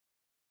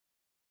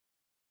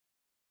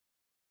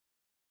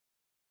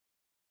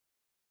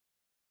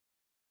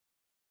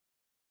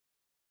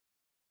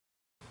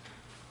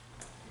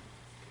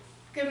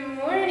Good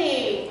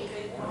morning.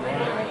 Good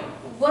morning.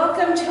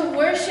 Welcome to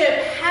worship.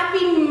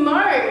 Happy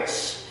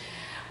March.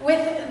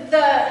 With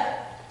the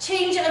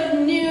change of the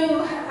new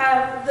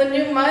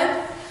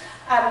month,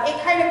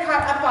 it kind of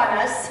caught up on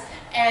us,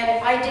 and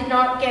I did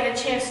not get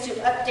a chance to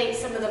update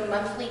some of the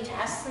monthly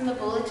tasks in the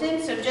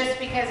bulletin. So just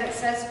because it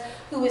says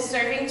who is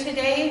serving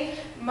today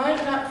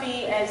might not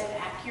be as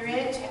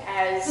accurate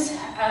as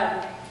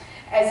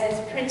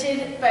is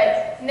printed,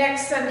 but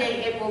next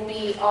Sunday it will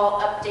be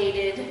all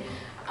updated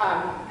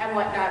and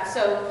whatnot.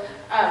 So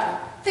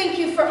thank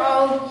you for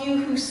all you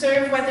who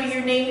serve, whether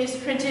your name is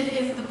printed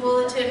in the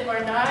bulletin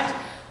or not.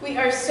 We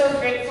are so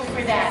grateful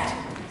for that.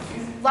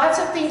 Lots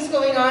of things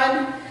going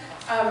on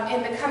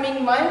in the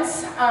coming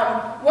months.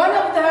 One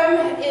of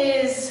them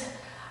is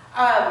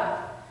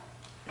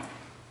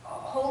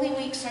Holy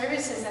Week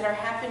services that are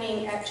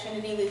happening at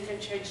Trinity Lutheran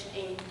Church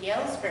in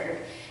Galesburg.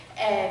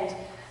 And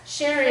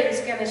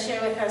Sharon's going to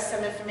share with us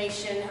some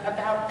information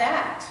about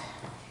that.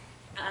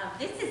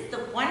 This is the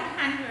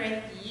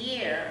 100th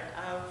year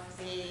of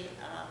the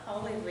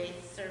Holy Week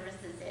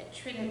services at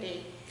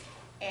Trinity.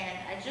 And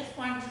I just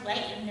wanted to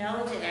let you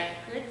know that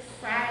at Good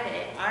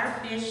Friday, our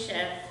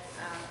bishop,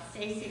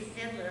 Stacy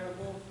Fiddler,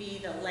 will be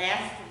the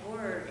last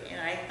word. And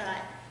I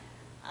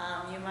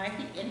thought you might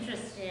be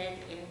interested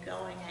in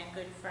going on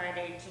Good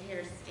Friday to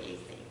hear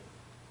Stacy.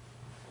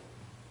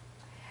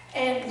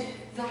 And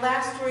the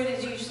last word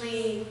is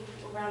usually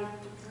around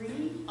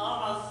 3?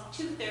 Almost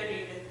 2:30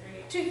 to 3.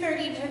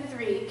 2:30 to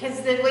 3,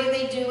 because the way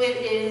they do it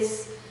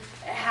is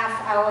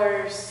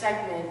half-hour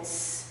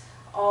segments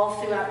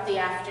all throughout the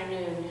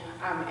afternoon,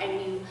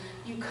 and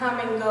you come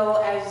and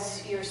go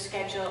as your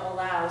schedule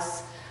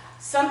allows.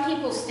 Some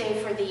people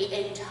stay for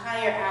the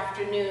entire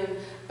afternoon,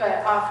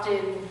 but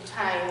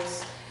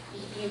oftentimes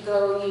you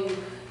go,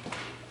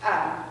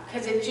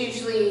 because it's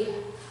usually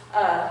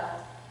a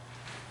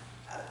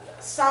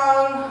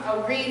song,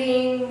 a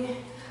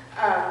reading,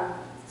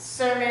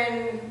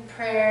 sermon,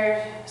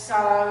 prayer,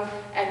 song,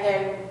 and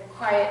then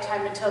quiet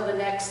time until the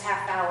next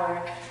half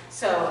hour.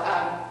 So,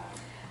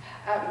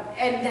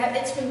 and that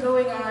it's been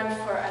going on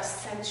for a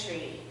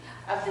century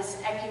of this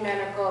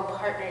ecumenical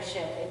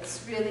partnership.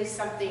 It's really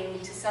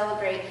something to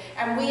celebrate,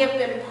 and we have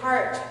been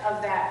part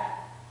of that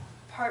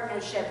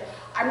partnership.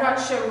 I'm not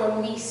sure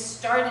when we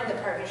started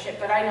the partnership,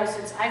 but I know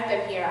since I've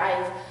been here,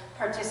 I've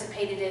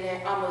participated in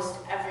it almost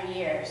every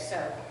year. So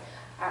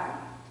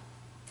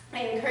I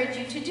encourage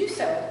you to do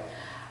so.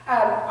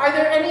 Are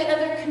there any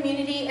other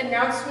community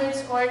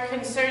announcements or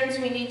concerns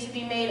we need to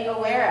be made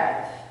aware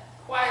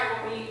of?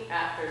 Choir will meet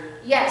after.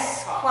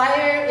 Yes, coffee.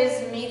 Choir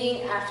is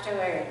meeting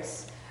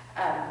afterwards,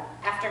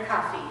 after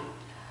coffee.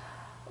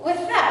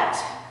 With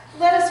that,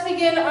 let us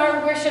begin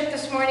our worship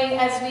this morning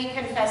as we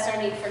confess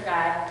our need for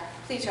God.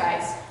 Please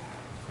rise.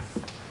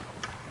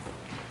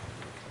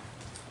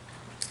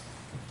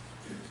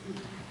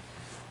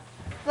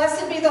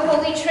 Blessed be the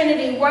Holy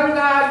Trinity, one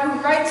God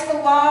who writes the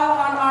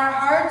law on our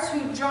hearts,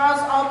 who draws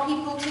all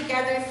people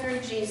together through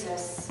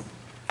Jesus.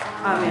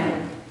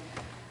 Amen.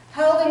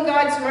 Held in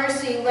God's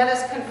mercy, let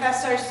us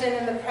confess our sin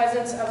in the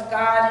presence of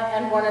God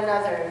and one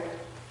another.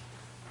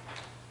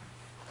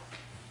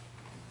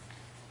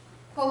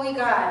 Holy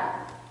God,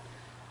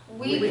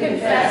 we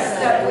confess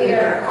that we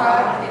are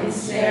caught in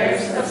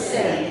snares of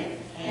sin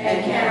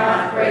and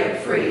cannot break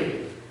free.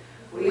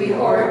 We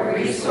hoard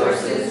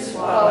resources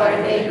while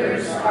our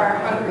neighbors are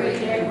hungry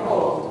and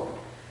cold.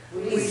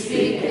 We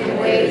speak in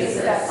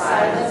ways that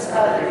silence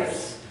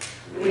others.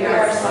 We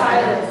are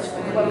silent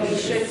when we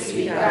should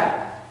speak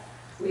up.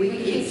 We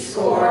keep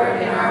score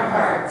in our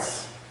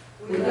hearts.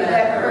 We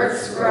let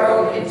hurts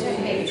grow into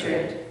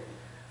hatred.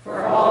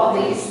 For all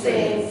these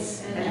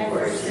things, and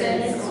for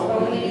sins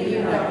only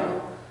you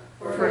know,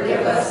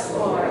 forgive us,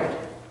 Lord.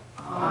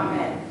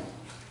 Amen.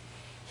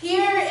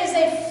 Here is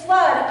a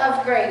flood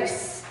of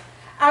grace.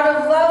 Out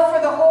of love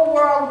for the whole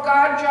world,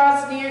 God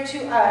draws near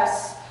to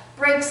us,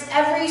 breaks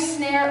every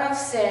snare of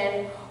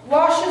sin,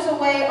 washes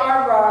away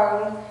our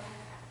wrong,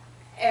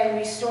 and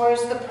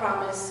restores the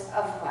promise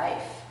of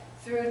life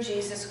through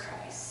Jesus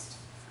Christ.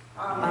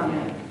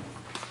 Amen.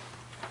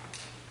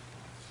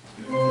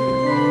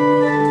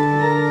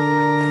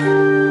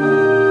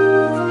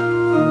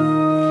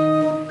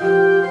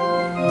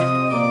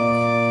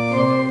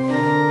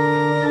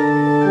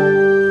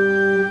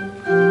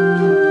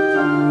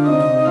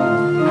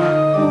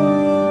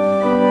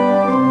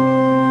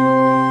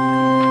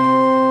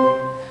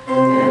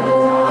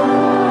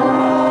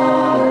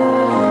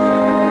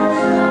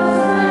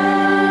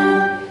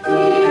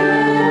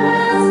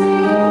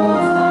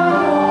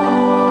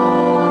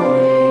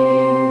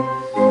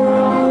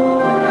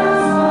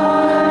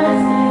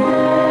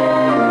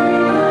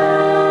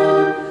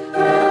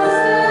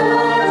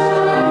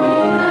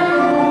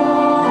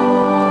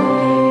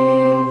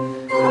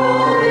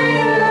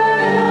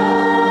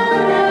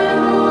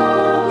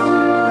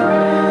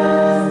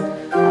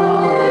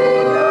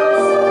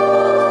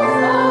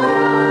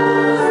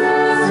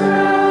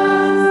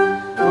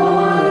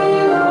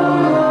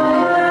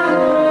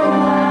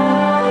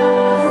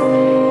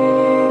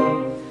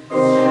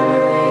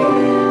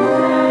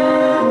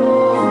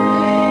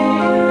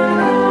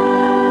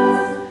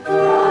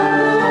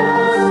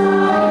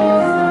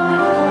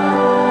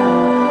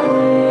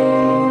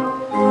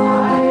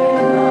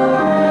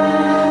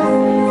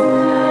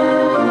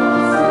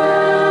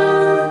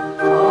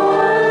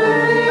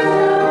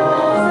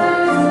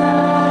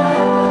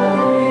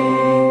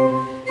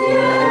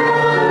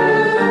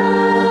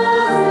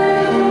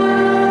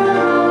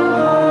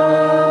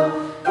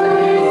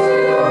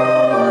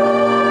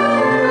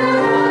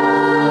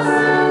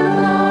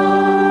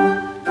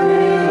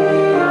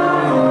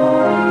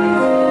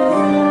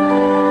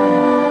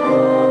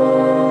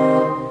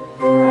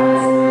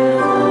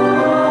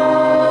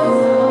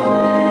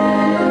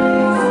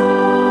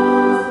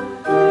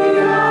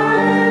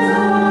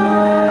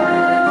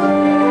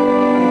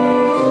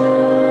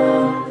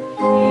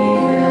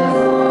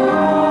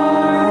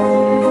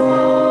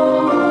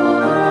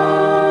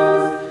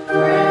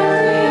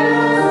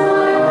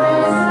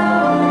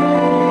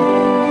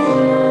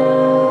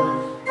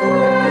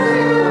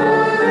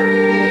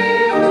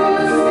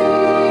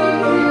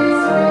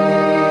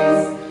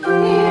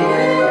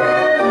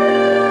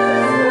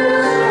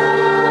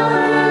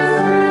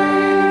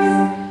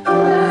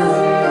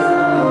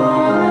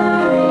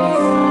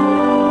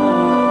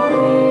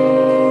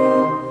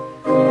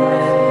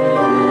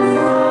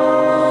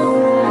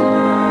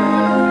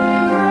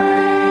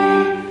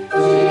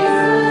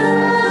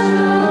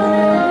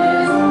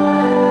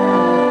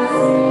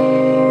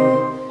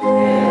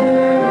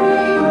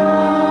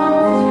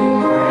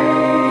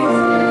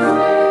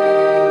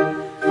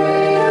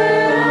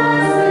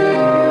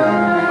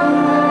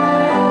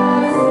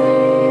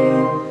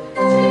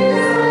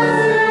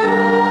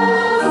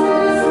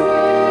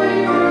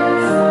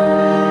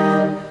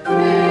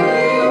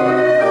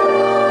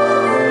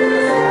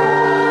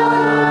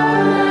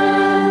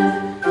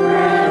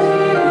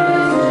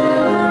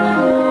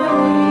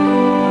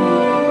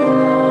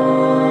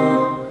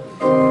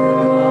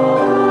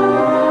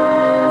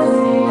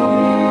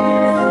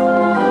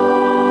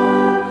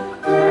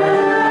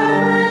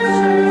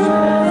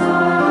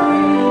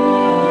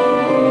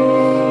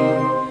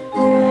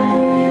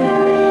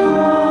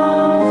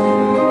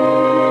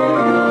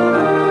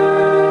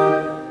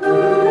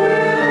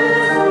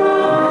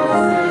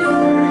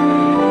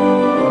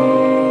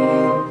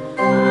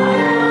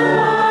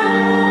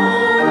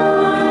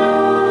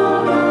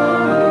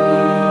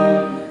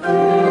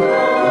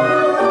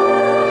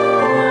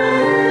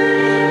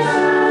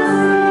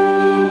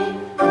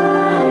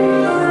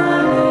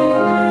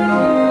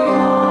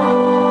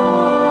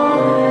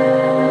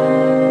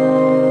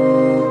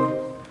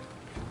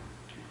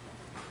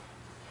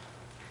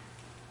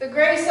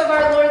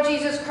 our Lord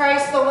Jesus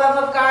Christ, the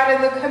love of God,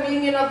 and the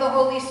communion of the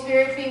Holy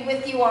Spirit be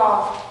with you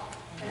all.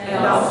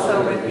 And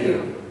also with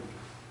you.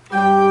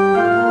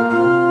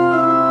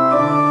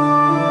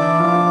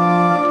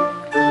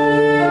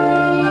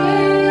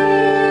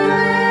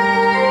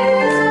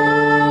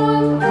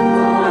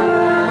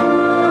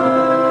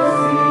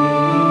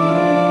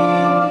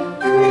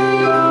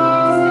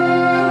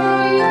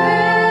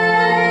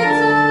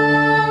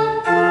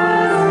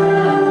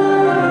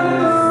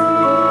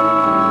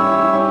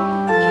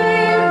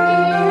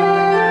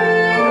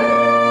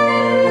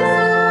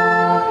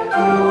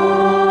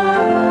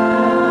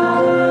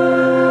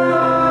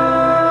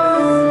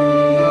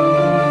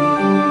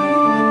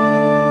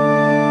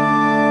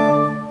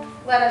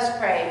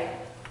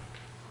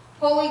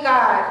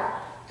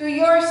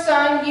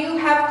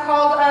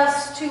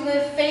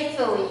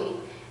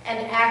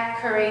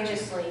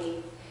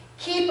 Courageously.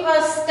 Keep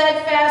us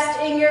steadfast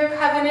in your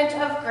covenant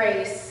of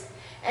grace,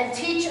 and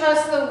teach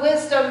us the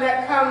wisdom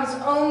that comes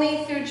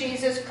only through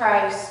Jesus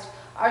Christ,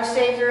 our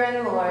Savior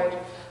and Lord,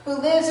 who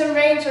lives and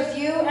reigns with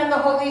you and the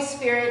Holy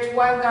Spirit,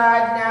 one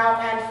God, now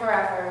and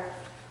forever.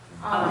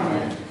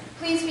 Amen.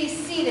 Please be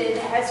seated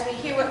as we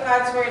hear what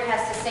God's word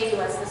has to say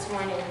to us this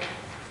morning.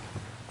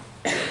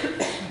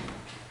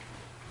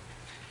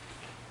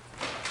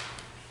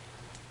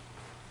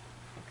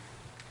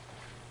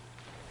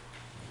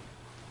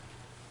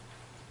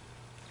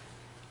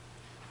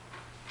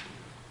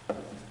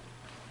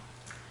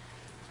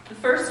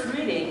 The first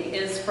reading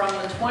is from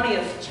the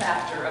 20th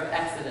chapter of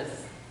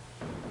Exodus.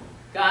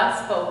 God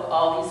spoke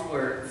all these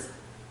words.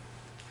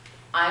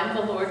 I am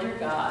the Lord your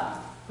God,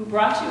 who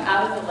brought you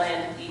out of the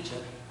land of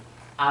Egypt,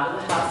 out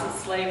of the house of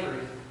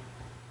slavery.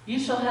 You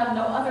shall have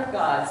no other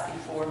gods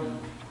before me.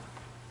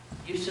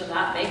 You shall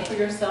not make for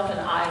yourself an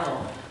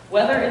idol,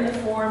 whether in the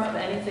form of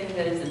anything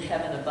that is in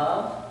heaven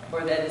above,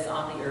 or that is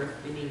on the earth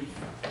beneath,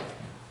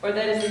 or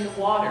that is in the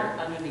water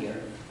under the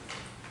earth.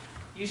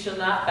 You shall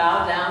not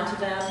bow down to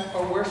them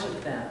or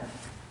worship them,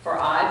 for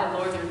I, the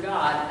Lord your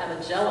God, am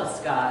a jealous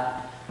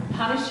God,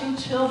 punishing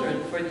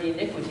children for the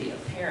iniquity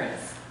of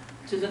parents,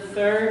 to the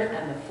third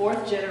and the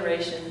fourth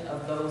generation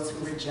of those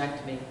who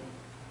reject me,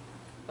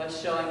 but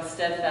showing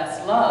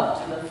steadfast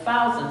love to the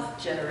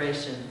 1,000th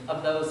generation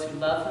of those who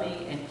love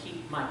me and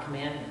keep my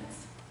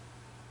commandments.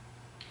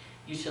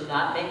 You shall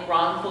not make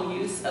wrongful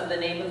use of the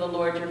name of the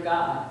Lord your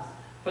God,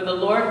 for the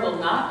Lord will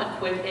not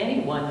acquit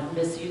anyone who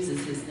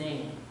misuses his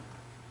name.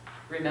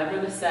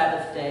 Remember the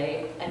Sabbath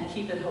day and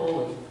keep it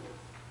holy.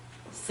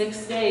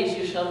 6 days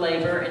you shall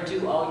labor and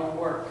do all your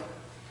work.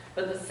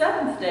 But the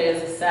seventh day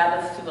is a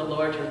Sabbath to the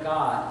Lord your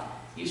God.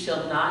 You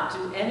shall not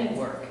do any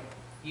work.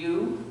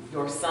 You,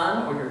 your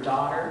son or your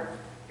daughter,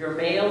 your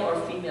male or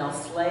female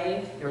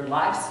slave, your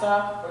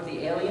livestock, or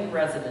the alien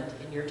resident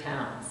in your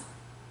towns.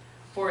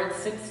 For in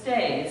 6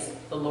 days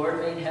the Lord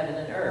made heaven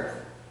and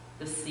earth,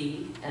 the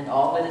sea, and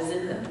all that is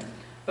in them,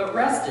 but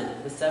rested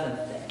the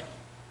seventh day.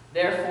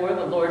 Therefore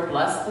the Lord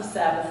blessed the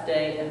Sabbath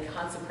day and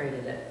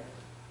consecrated it.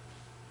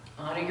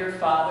 Honor your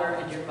father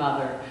and your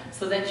mother,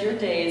 so that your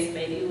days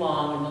may be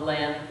long in the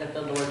land that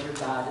the Lord your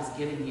God is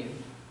giving you.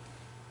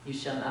 You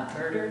shall not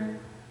murder.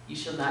 You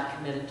shall not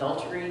commit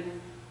adultery.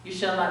 You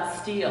shall not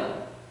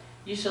steal.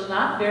 You shall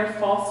not bear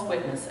false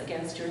witness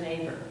against your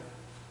neighbor.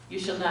 You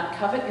shall not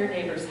covet your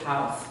neighbor's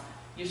house.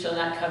 You shall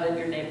not covet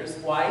your neighbor's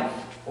wife,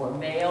 or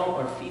male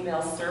or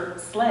female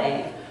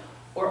slave,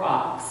 or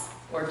ox,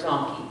 or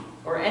donkey,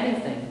 or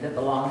anything that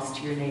belongs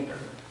to your neighbor.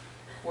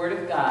 Word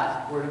of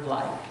God, word of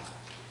life.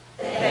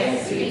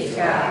 Thanks be to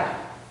God.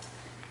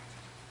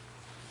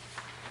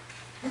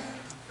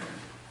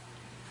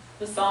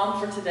 The psalm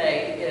for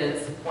today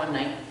is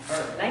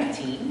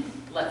 19.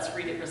 Let's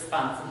read it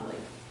responsibly.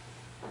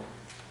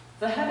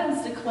 The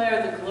heavens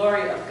declare the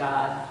glory of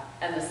God,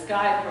 and the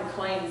sky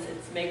proclaims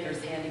its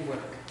maker's handiwork.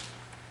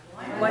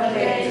 One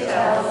day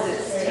tells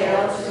its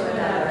tale to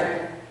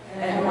another,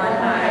 and one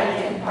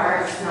night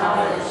imparts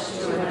knowledge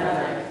to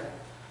another.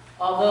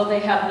 Although they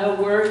have no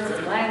words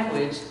and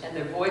language, and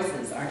their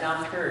voices are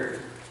not heard.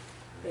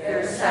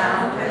 Their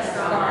sound has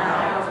gone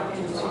out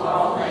into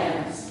all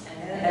lands,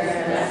 and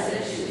their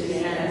message to the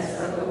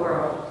ends of the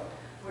world,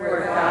 where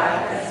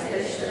God has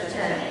pitched a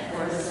tent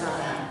for the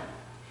sun.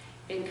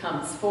 It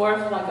comes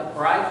forth like a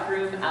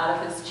bridegroom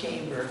out of his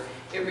chamber.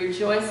 It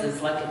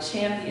rejoices like a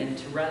champion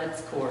to run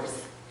its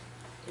course.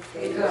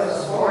 It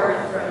goes forth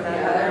from the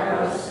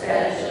uttermost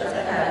edge of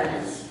the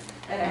heavens,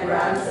 and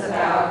runs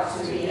about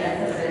to the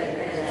end of it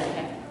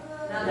again.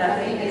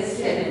 Nothing is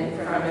hidden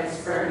from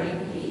its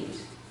burning heat.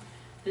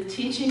 The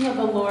teaching of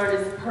the Lord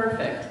is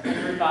perfect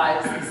and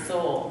revives the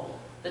soul.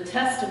 The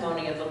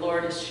testimony of the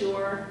Lord is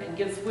sure and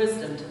gives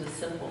wisdom to the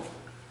simple.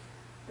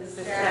 The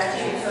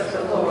statutes of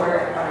the Lord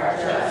are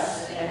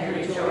just and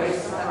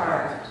rejoice the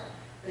heart.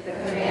 The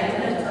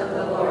commandment of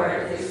the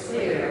Lord is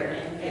clear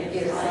and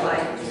gives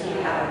light to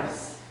the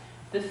eyes.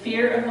 The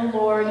fear of the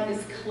Lord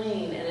is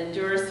clean and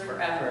endures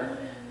forever.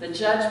 The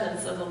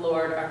judgments of the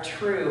Lord are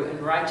true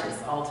and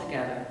righteous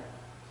altogether.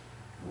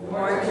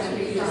 More to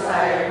be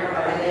desired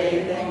are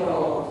they than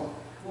gold,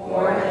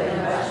 more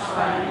than much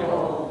fine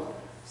gold,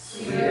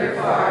 sweeter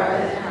far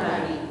than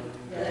honey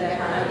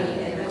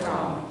in the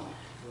comb.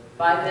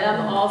 By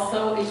them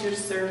also is your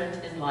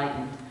servant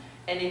enlightened,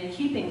 and in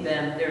keeping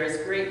them there is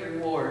great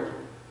reward.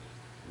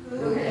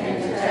 Who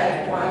can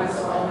detect one's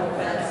own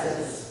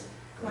offenses?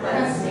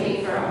 Cleanse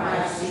me from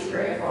my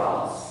secret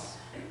faults.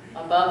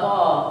 Above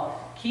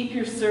all, keep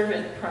your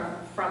servant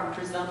from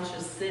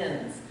presumptuous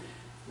sins.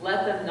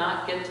 Let them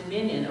not get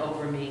dominion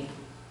over me.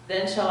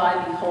 Then shall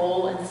I be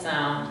whole and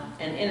sound,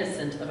 and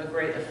innocent of a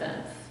great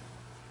offense.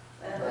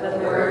 Let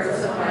the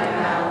words of my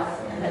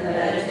mouth and the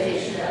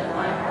meditation of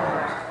my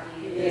heart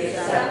be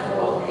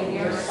acceptable in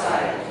your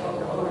sight, O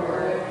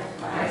Lord,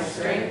 my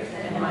strength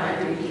and my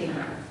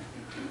Redeemer.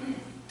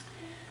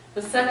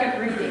 The second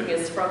reading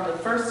is from the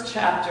first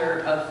chapter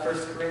of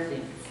 1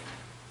 Corinthians.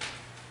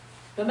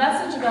 The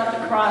message about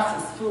the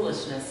cross is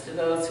foolishness to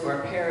those who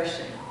are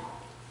perishing,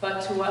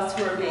 but to us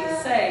who are being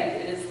saved,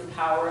 it is the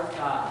power of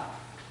God.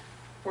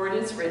 For it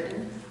is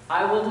written,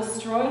 I will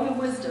destroy the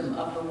wisdom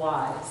of the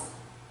wise,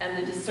 and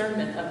the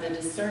discernment of the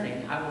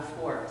discerning I will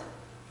thwart.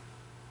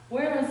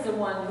 Where is the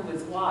one who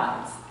is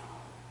wise?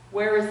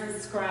 Where is the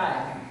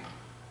scribe?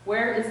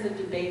 Where is the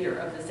debater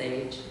of this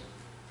age?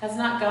 Has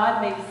not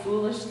God made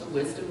foolish the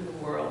wisdom of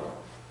the world?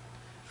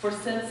 For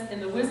since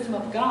in the wisdom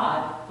of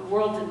God, the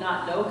world did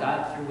not know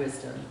God through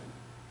wisdom,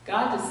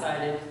 God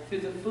decided through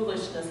the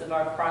foolishness of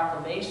our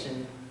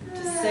proclamation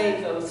to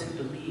save those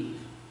who believe.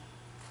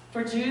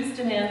 For Jews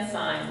demand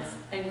signs,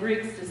 and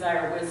Greeks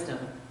desire wisdom.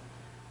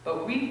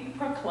 But we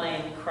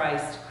proclaim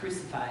Christ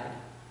crucified,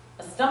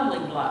 a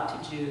stumbling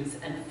block to Jews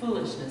and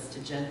foolishness to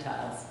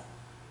Gentiles.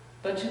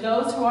 But to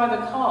those who are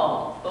the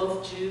called,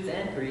 both Jews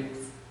and Greeks,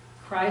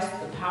 Christ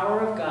the power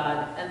of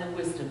God and the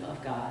wisdom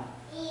of God.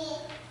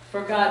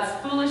 For God's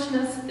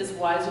foolishness is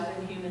wiser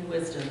than human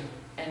wisdom,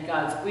 and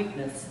God's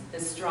weakness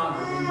is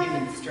stronger than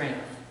human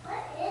strength.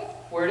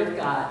 Word of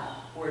God,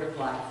 word of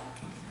life.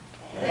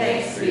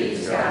 Thanks be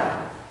to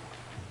God.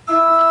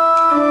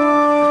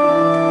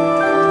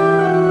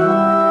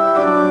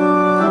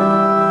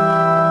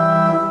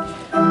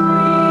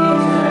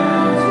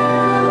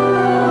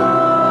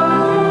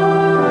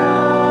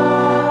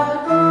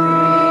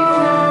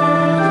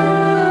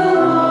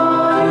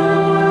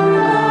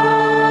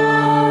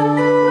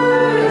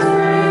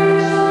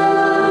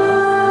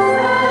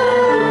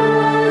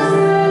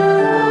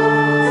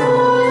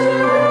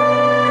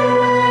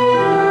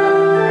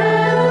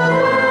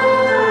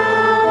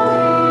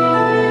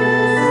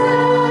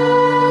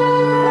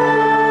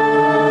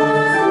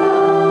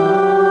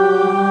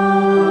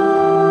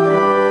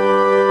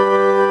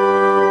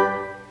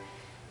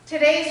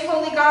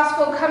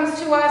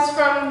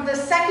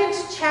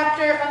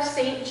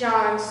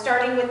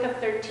 Starting with the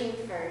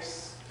 13th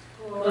verse.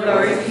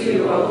 Glory to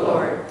you, O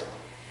Lord.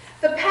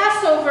 The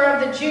Passover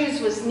of the Jews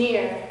was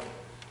near,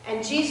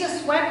 and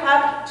Jesus went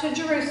up to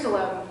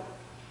Jerusalem.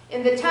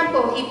 In the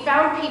temple he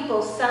found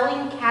people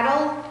selling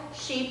cattle,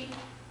 sheep,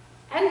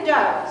 and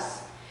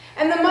doves,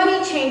 and the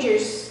money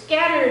changers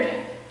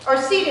scattered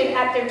or seated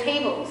at their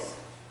tables.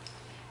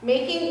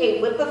 Making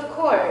a whip of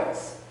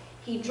cords,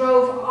 he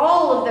drove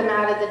all of them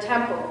out of the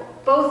temple,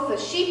 both the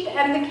sheep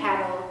and the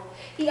cattle.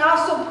 He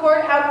also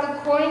poured out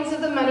the coins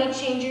of the money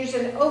changers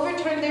and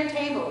overturned their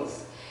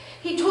tables.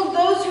 He told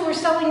those who were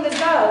selling the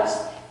doves,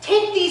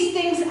 "Take these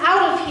things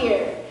out of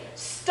here.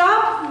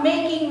 Stop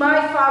making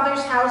my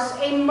Father's house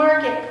a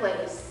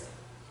marketplace."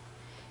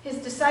 His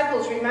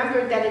disciples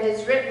remembered that it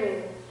is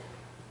written,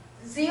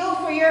 "Zeal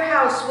for your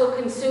house will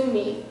consume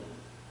me."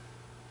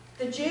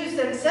 The Jews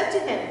then said to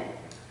him,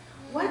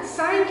 "What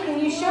sign can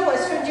you show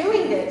us for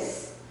doing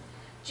this?"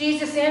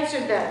 Jesus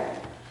answered them,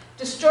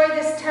 "Destroy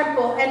this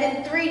temple, and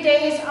in 3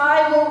 days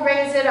I will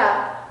raise it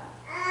up."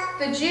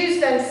 The Jews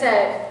then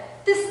said,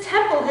 "This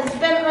temple has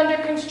been under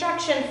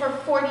construction for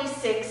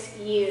 46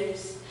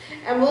 years,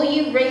 and will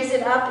you raise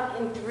it up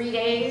in 3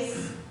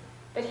 days?"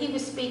 But he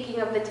was speaking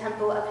of the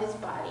temple of his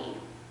body.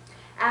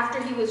 After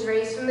he was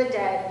raised from the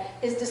dead,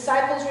 his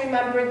disciples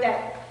remembered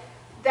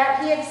that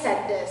he had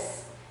said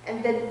this,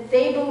 and that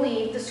they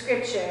believed the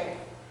scripture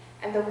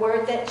and the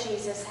word that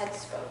Jesus had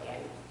spoken.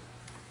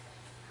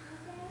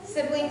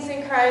 Siblings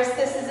in Christ,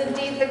 this is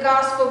indeed the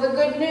gospel, the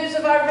good news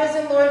of our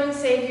risen Lord and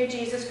Savior,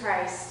 Jesus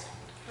Christ.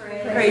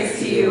 Praise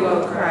to you,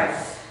 O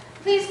Christ.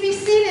 Please be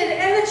seated,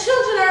 and the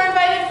children are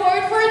invited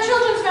forward for a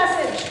children's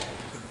message.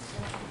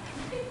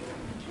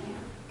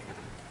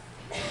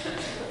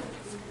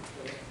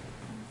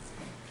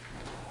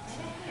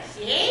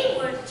 Today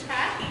we're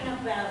talking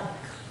about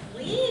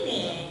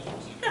cleaning. Do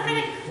you know how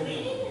to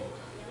clean?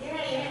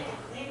 Yeah, you have to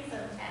clean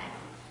sometimes.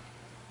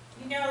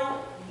 You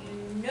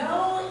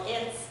know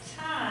it's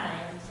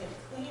time to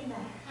clean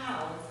the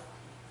house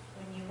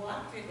when you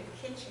walk through the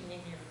kitchen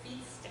and your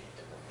feet stick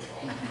to the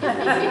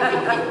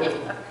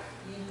floor.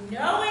 You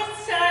know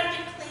it's time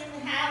to clean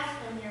the house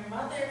when your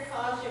mother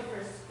calls you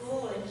for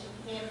school and she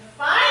can't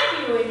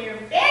find you in your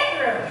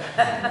bedroom.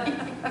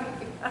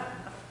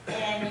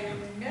 And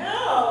you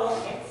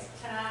know it's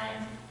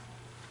time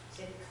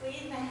to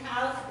clean the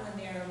house when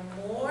there are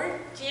more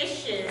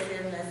dishes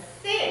in the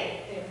sink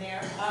than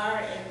there are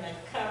in the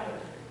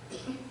cupboard.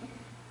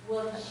 Well,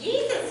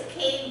 Jesus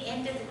came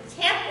into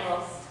the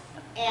temple,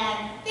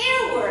 and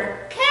there were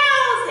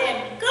cows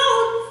and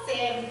goats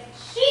and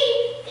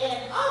sheep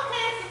and all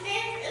kinds of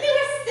things, and they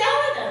were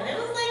selling them. It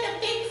was like a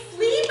big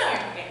flea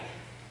market.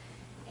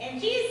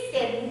 And Jesus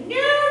said, no,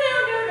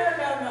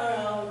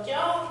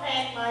 don't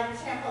make my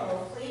temple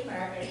a flea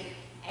market.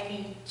 And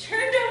he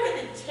turned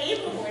over the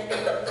table where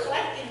they were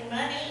collecting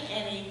money,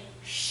 and he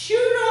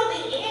shooed all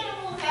the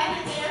animals out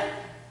of there.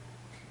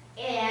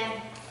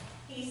 And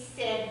he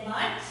said,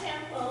 my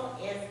temple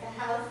is the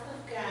house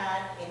of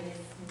God, and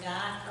it's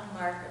not a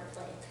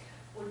marketplace.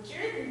 Well,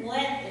 during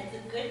Lent, it's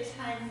a good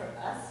time for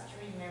us to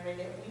remember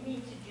that we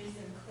need to do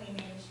some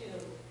cleaning too.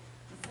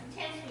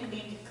 Sometimes we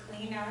need to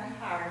clean our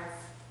hearts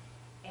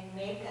and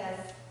make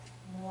us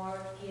more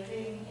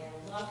giving and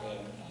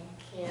loving and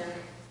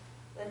caring.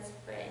 Let's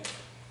pray.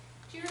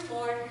 Dear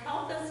Lord,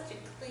 help us to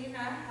clean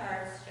our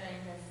hearts during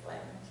this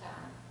Lenten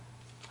time.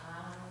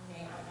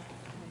 Amen.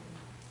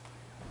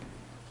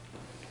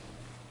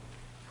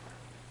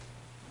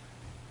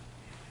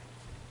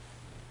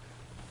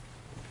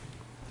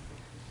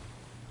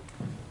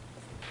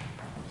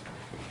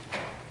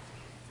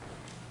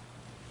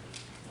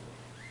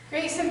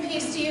 Grace and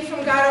peace to you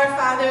from God our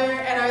Father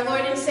and our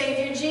Lord and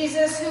Savior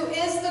Jesus, who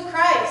is the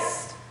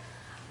Christ.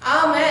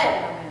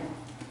 Amen.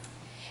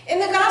 In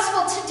the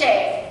gospel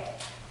today,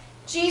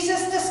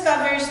 Jesus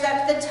discovers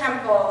that the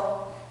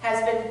temple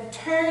has been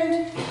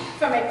turned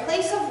from a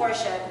place of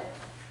worship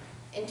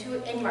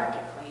into a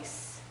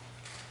marketplace.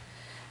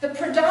 The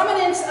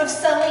predominance of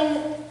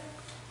selling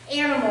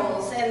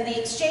animals and the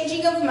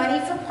exchanging of money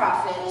for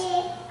profit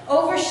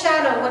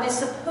overshadow what is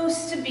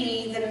supposed to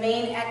be the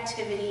main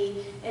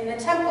activity in the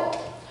temple,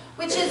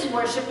 which is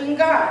worshiping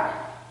God.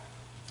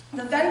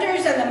 The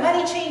vendors and the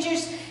money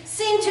changers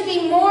seem to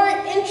be more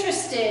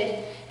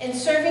interested in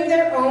serving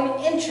their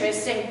own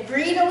interests and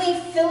greedily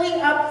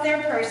filling up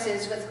their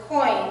purses with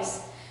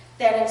coins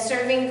than in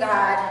serving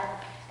God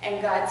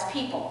and God's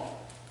people.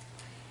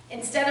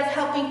 Instead of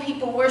helping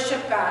people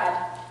worship God,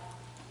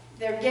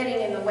 they're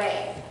getting in the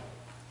way.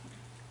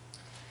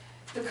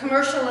 The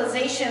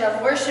commercialization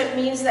of worship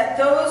means that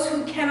those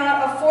who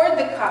cannot afford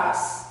the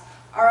costs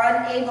are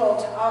unable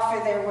to offer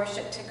their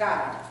worship to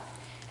God,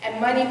 and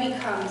money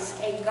becomes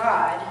a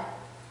god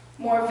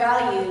more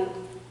valued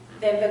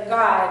than the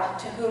God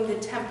to whom the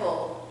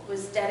temple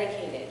was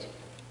dedicated.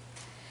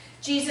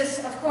 Jesus,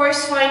 of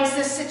course, finds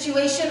this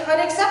situation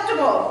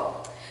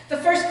unacceptable. The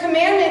first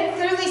commandment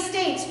clearly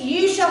states,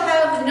 "You shall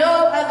have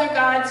no other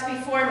gods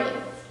before me."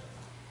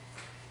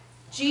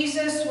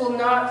 Jesus will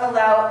not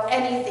allow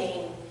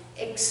anything,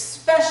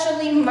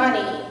 especially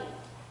money,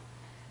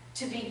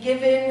 to be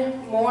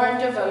given more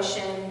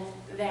devotion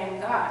than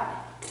God.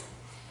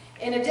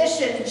 In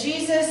addition,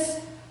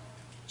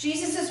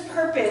 Jesus'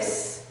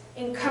 purpose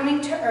in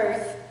coming to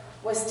earth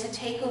was to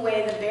take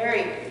away the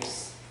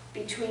barriers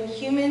between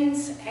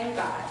humans and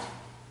God,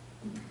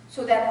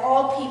 so that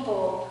all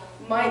people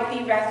might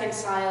be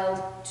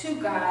reconciled to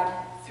God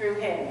through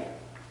him.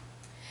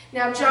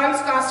 Now,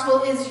 John's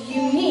gospel is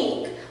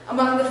unique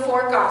among the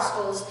four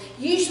gospels.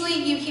 Usually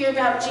you hear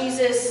about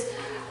Jesus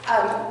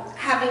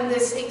having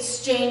this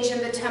exchange in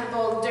the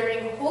temple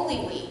during Holy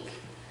Week.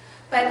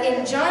 But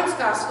in John's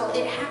gospel,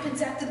 it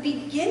happens at the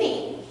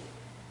beginning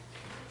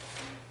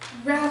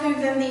rather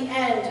than the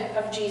end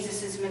of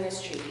Jesus'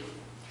 ministry.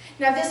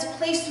 Now, this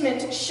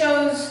placement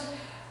shows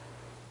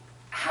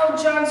how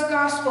John's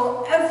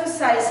gospel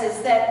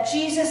emphasizes that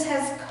Jesus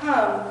has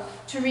come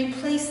to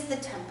replace the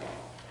temple.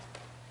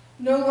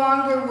 No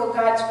longer will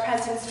God's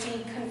presence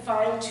be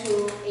confined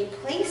to a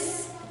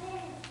place,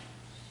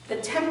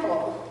 the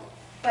temple,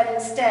 but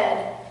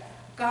instead,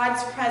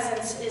 God's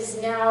presence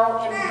is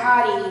now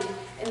embodied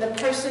in the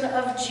person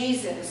of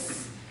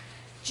Jesus.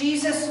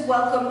 Jesus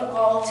welcomed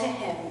all to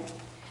him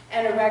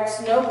and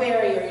erects no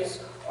barriers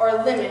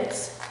or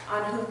limits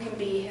on who can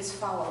be his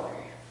follower.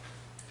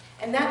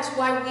 And that's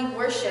why we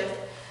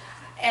worship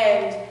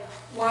and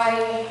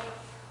why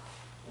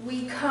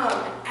we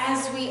come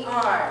as we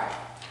are,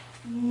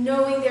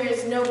 knowing there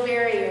is no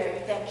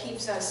barrier that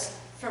keeps us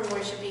from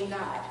worshiping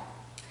God.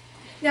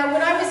 Now,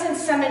 when I was in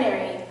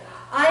seminary,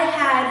 I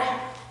had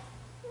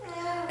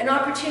an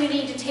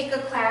opportunity to take a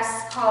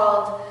class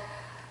called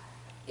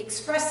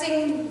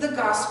Expressing the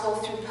Gospel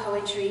Through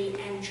Poetry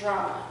and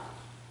Drama.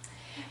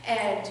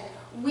 And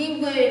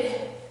we would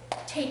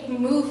take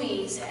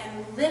movies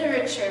and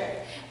literature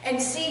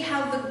and see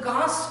how the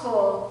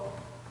gospel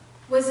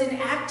was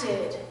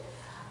enacted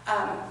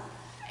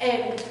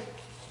and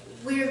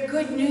where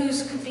good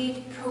news could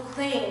be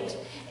proclaimed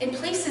in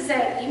places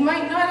that you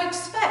might not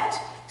expect.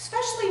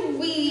 Especially,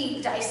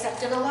 we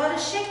dissected a lot of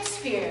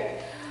Shakespeare.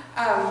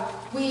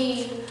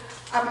 We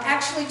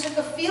actually took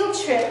a field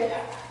trip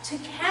to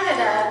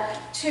Canada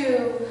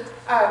to,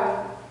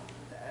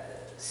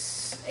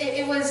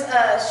 it was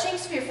a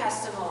Shakespeare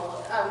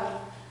festival,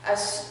 a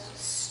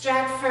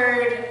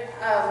Stratford,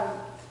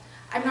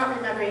 I'm not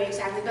remembering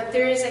exactly, but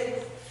there is a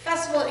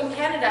festival in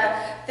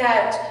Canada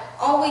that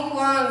all week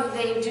long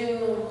they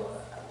do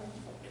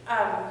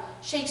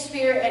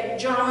Shakespeare and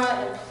drama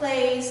and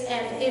plays,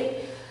 and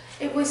it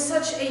It was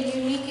such a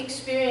unique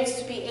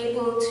experience to be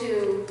able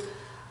to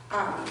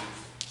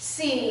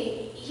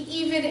see,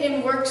 even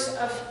in works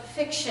of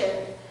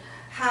fiction,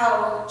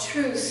 how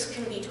truths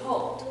can be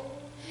told.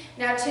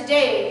 Now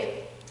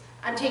today,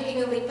 I'm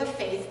taking a leap of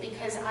faith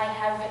because I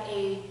have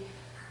a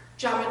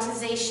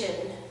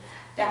dramatization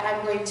that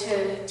I'm going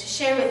to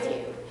share with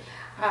you.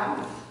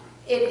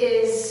 It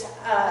is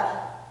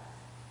a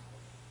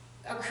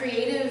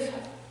creative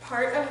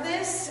part of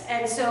this,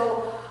 and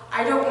so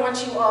I don't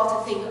want you all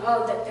to think,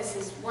 oh, that this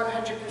is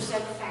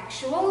 100%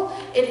 factual.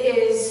 It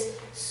is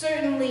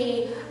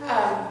certainly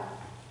a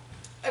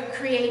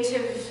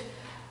creative,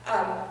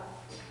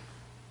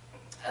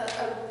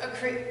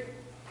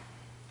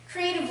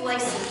 creative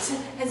license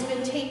has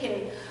been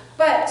taken,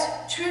 but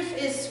truth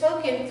is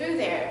spoken through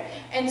there.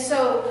 And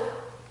so,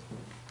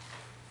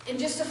 in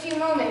just a few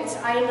moments,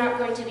 I am not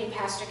going to be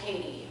Pastor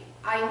Katie.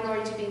 I am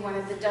going to be one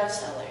of the dove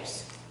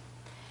sellers.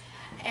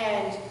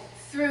 And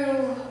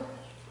through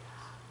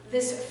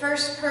this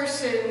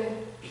first-person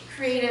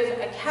creative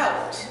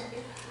account,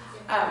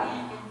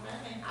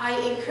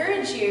 I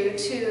encourage you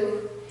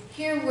to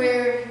hear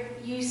where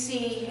you see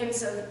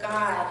hints of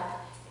God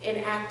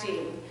in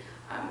acting,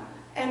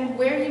 and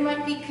where you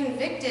might be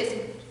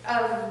convicted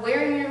of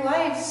where in your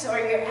lives or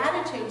your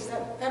attitudes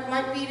that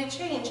might be to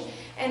change,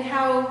 and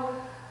how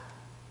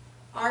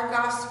our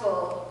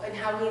gospel and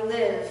how we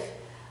live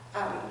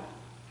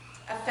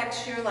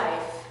affects your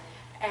life,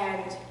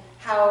 and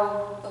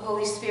how the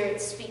Holy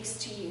Spirit speaks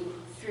to you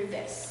through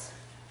this.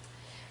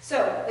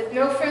 So, with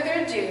no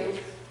further ado,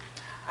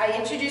 I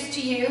introduce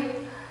to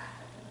you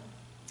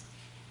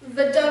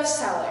the dove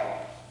seller.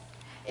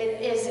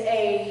 It is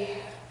a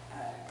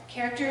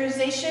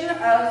characterization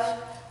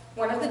of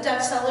one of the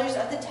dove sellers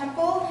of the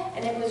temple,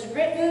 and it was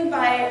written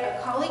by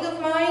a colleague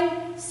of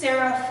mine,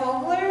 Sarah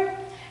Fogler,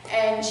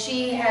 and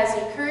she has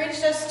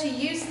encouraged us to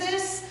use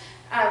this,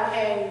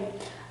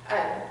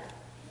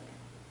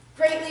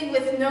 greatly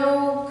with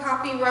no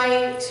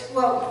copyright.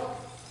 Well,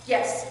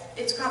 yes,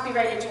 it's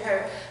copyrighted to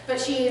her, but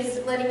she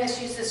is letting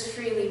us use this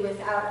freely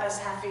without us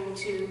having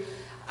to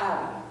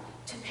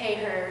pay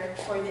her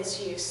for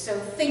this use. So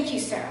thank you,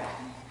 Sarah.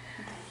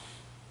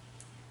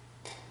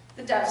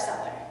 The dove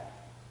seller.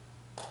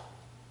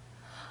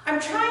 I'm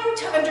trying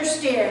to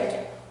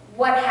understand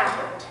what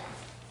happened.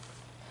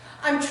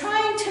 I'm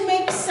trying to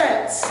make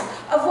sense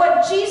of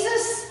what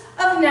Jesus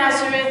of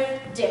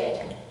Nazareth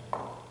did.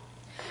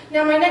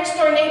 Now, my next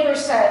door neighbor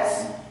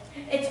says,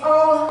 it's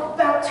all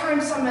about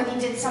time somebody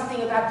did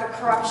something about the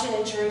corruption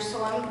in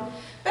Jerusalem.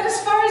 But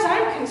as far as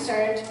I'm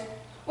concerned,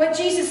 what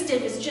Jesus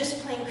did was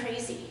just plain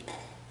crazy.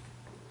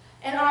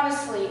 And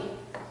honestly,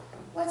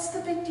 what's the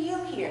big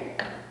deal here?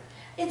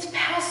 It's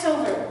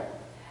Passover.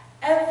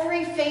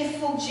 Every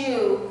faithful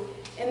Jew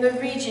in the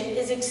region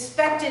is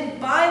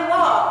expected by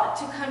law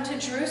to come to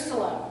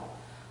Jerusalem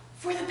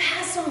for the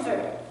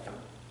Passover.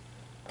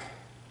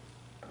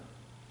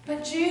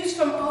 But Jews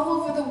from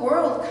all over the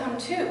world come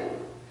too.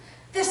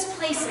 This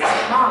place is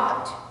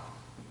mobbed.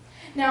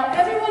 Now,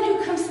 everyone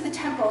who comes to the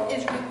temple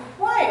is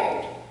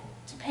required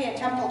to pay a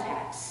temple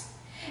tax,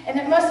 and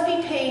it must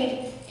be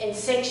paid in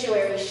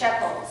sanctuary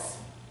shekels.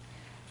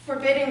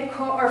 Foreign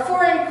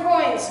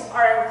coins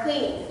are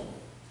unclean.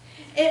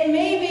 It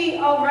may be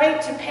all right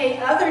to pay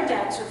other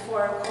debts with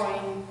foreign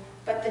coin,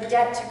 but the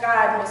debt to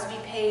God must be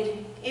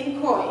paid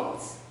in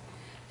coins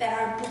that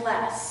are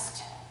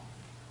blessed.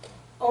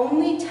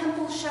 Only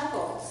temple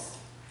shekels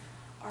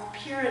are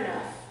pure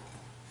enough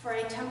for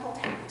a temple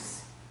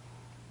tax.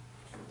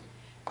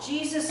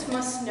 Jesus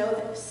must know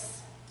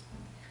this.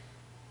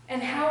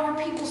 And how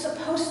are people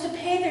supposed to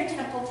pay their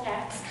temple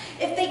tax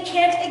if they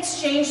can't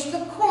exchange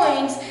the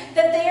coins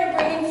that they are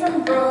bringing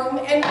from Rome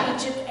and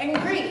Egypt and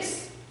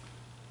Greece?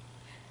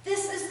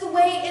 This is the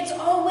way it's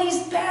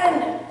always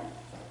been.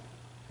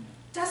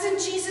 Doesn't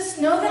Jesus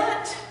know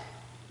that?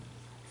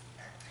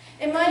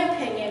 In my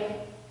opinion,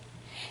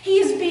 he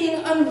is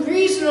being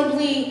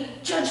unreasonably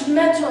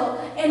judgmental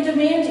and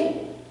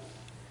demanding.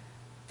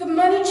 The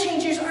money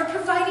changers are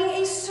providing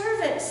a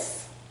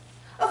service.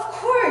 Of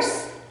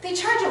course, they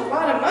charge a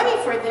lot of money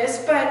for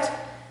this, but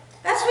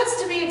that's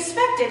what's to be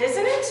expected,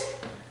 isn't it?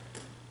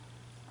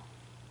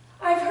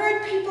 I've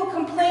heard people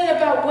complain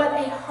about what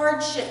a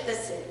hardship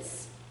this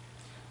is.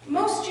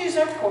 Most Jews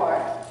are poor.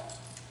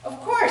 Of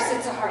course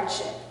it's a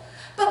hardship,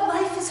 but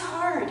life is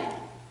hard.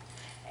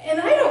 And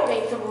I don't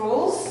make the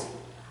rules.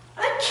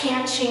 I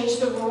can't change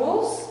the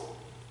rules.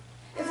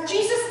 If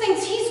Jesus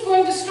thinks he's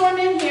going to storm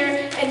in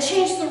here and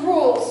change the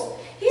rules,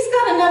 he's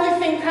got another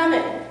thing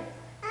coming.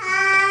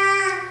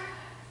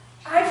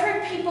 I've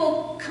heard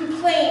people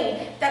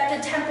complain that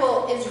the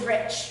temple is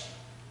rich.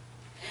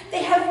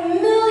 They have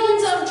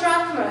millions of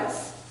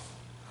drachmas.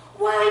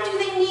 Why do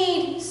they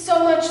need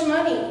so much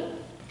money,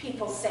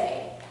 people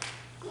say.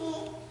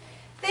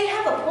 They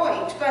have a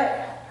point,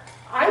 but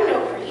I'm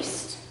no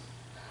priest.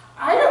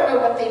 I don't know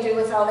what they do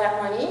with all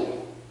that money.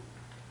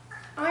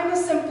 I'm a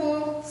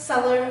simple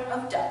seller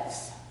of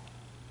doves.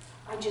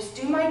 I just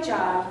do my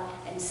job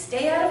and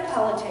stay out of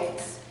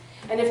politics.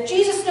 And if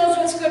Jesus knows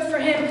what's good for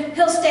him,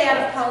 he'll stay out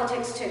of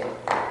politics too.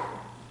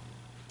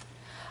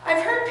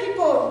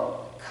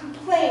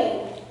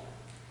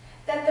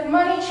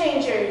 money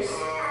changers,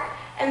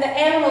 and the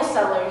animal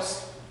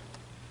sellers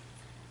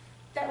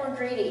that were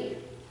greedy.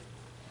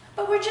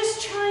 But we're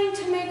just trying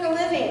to make a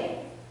living.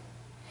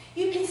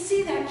 You can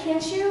see that,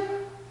 can't you?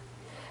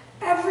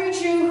 Every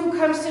Jew who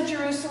comes to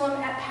Jerusalem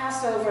at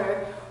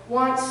Passover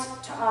wants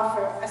to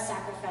offer a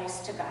sacrifice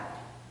to God,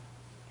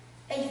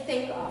 a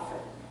thank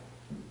offering.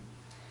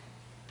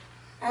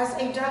 As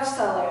a dove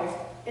seller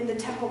in the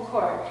temple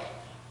court,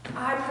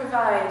 I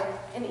provide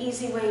an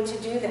easy way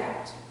to do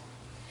that.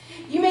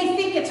 You may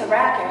think it's a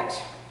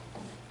racket.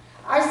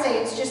 I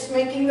say it's just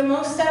making the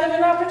most out of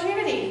an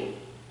opportunity.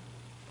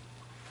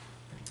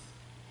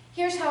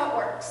 Here's how it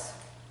works.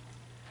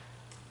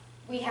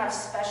 We have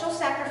special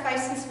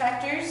sacrifice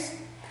inspectors,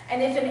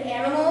 and if an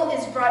animal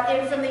is brought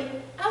in from the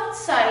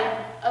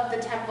outside of the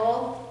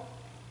temple,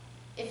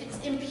 if it's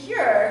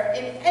impure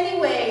in any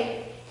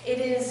way, it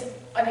is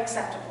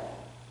unacceptable.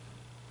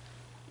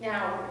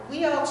 Now,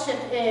 we all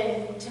chip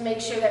in to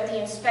make sure that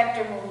the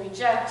inspector will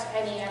reject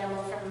any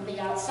animal from the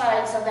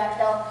outside so that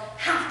they'll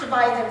have to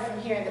buy them from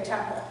here in the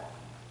temple.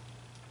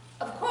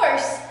 Of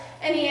course,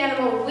 any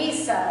animal we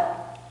sell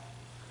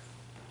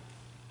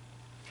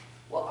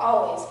will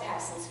always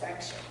pass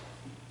inspection.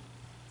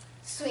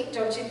 Sweet,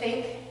 don't you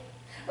think?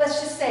 Let's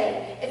just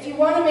say, if you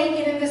want to make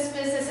it in this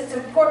business, it's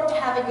important to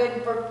have a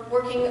good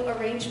working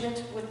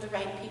arrangement with the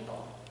right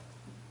people.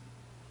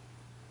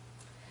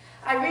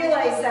 I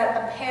realize that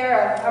a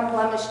pair of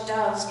unblemished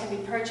doves can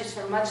be purchased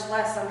for much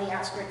less on the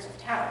outskirts of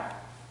town.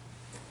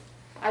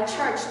 I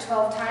charge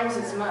 12 times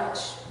as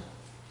much,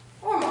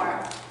 or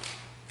more,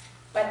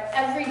 but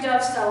every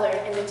dove seller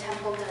in the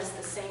temple does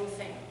the same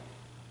thing.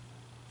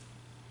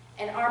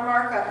 And our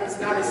markup is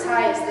not as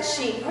high as the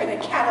sheep or the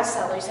cattle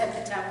sellers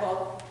at the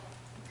temple.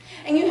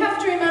 And you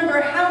have to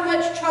remember how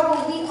much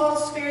trouble we all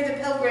spare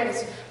the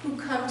pilgrims who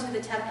come to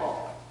the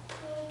temple.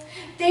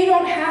 They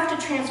don't have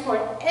to transport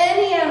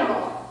any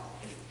animal.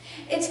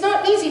 It's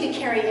not easy to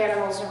carry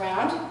animals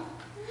around.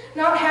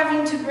 Not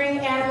having to bring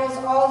animals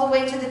all the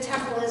way to the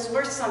temple is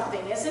worth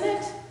something, isn't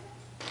it?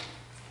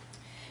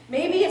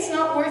 Maybe it's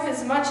not worth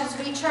as much as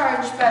we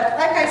charge, but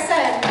like I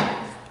said,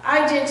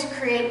 I did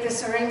create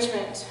this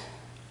arrangement.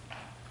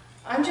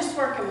 I'm just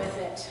working with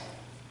it.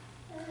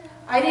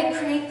 I didn't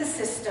create the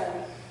system.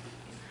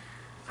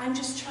 I'm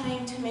just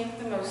trying to make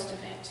the most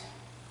of it.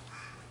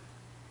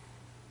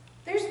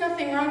 There's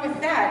nothing wrong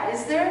with that,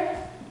 is there?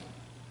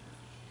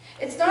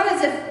 It's not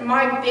as if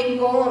my big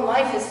goal in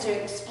life is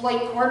to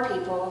exploit poor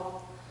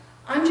people.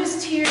 I'm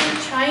just here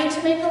trying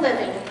to make a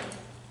living,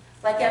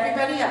 like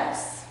everybody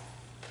else.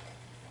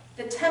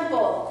 The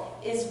temple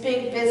is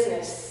big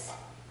business.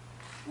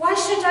 Why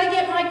shouldn't I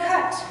get my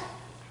cut?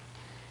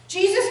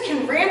 Jesus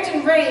can rant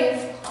and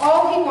rave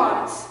all he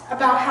wants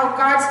about how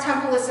God's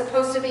temple is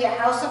supposed to be a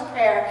house of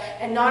prayer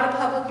and not a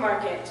public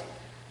market.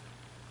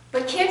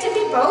 But can't it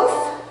be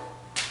both?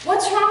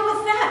 What's wrong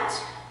with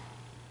that?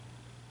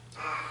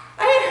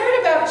 I had heard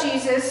about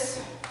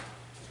Jesus,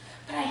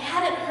 but I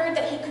hadn't heard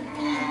that he could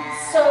be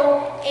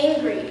so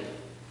angry.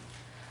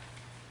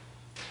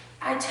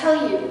 I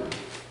tell you,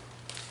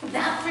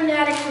 that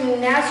fanatic from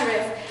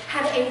Nazareth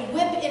had a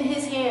whip in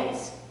his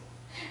hands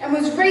and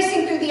was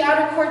racing through the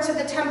outer courts of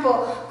the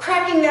temple,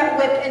 cracking that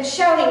whip and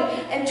shouting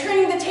and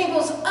turning the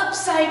tables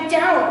upside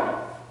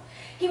down.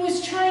 He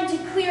was trying to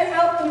clear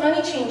out the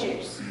money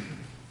changers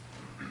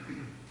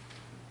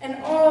and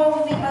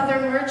all the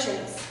other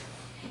merchants.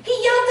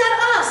 He yelled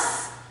at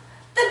us,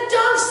 the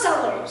dove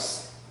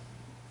sellers,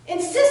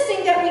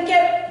 insisting that we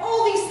get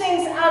all these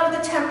things out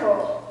of the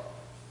temple.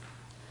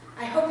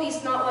 I hope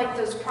he's not like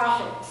those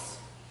prophets,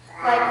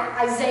 like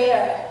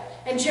Isaiah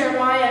and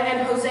Jeremiah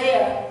and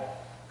Hosea,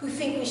 who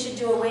think we should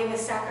do away with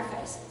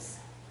sacrifices.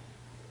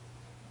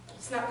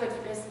 It's not good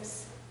for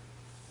business.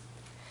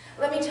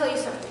 Let me tell you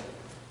something.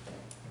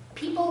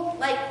 People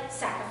like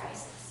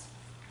sacrifices.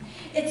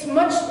 It's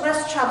much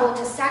less trouble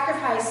to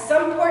sacrifice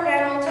some poor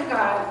animal to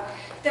God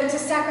than to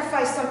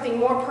sacrifice something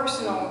more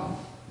personal,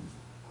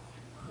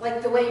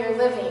 like the way you're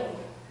living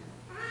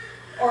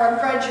or a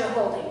grudge you're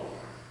holding.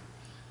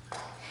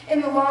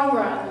 In the long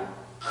run,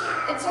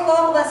 it's a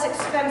lot less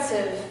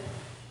expensive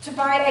to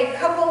buy a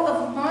couple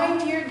of my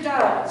dear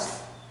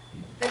doves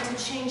than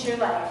to change your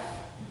life.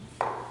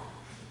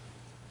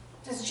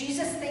 Does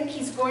Jesus think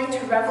he's going to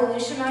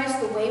revolutionize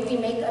the way we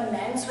make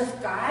amends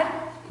with God?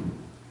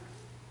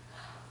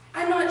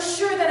 I'm not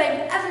sure that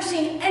I've ever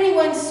seen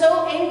anyone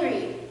so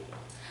angry.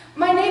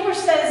 My neighbor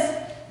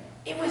says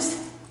it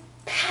was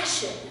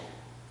passion.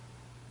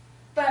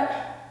 But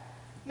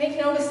make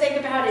no mistake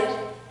about it,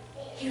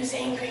 he was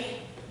angry.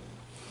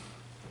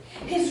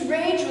 His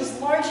rage was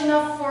large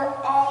enough for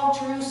all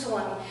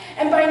Jerusalem,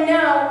 and by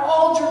now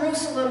all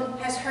Jerusalem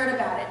has heard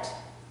about it.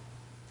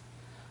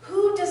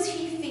 Who does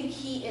he think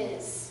he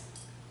is?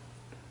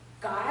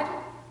 God?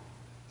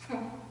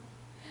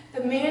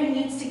 The man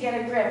needs to get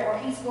a grip, or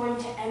he's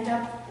going to end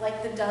up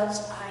like the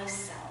doves I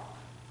sell.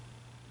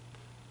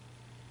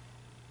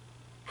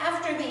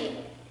 After the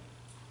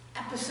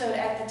episode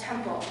at the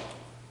temple,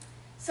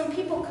 some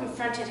people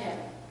confronted him.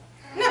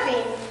 Not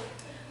me.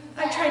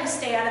 I tried to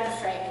stay out of the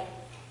fray.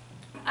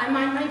 I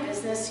mind my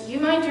business, you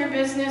mind your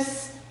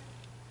business,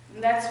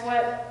 and that's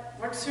what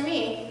works for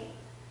me.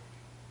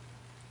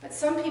 But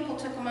some people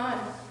took him on.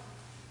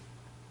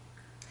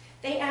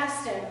 They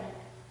asked him,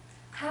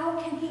 how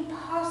can he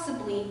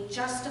possibly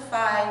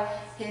justify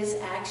his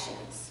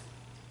actions?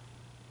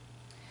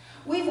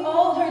 We've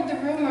all heard the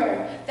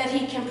rumor that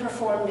he can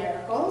perform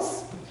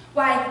miracles.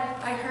 Why,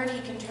 I heard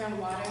he can turn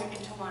water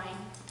into wine.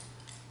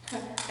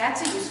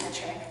 That's a useful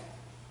trick.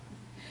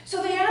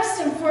 So they asked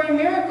him for a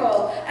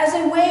miracle as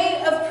a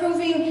way of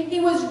proving he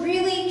was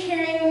really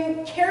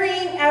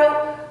carrying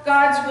out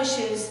God's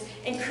wishes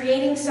and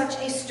creating such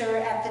a stir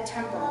at the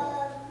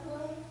temple.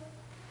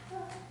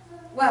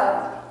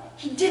 Well,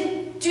 he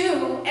didn't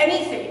do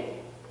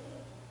anything,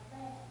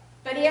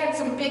 but he had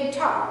some big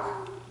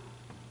talk.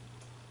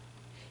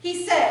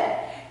 He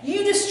said,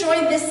 you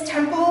destroyed this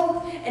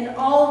temple and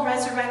all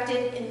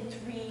resurrected in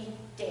 3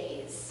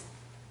 days.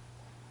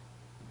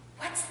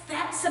 What's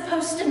that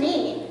supposed to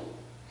mean?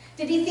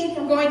 Did he think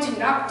we're going to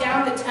knock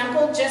down the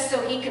temple just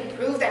so he could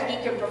prove that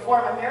he could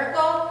perform a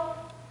miracle?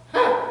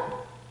 Huh.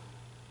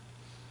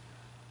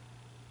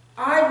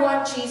 I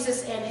want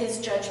Jesus and his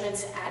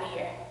judgments out of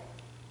here.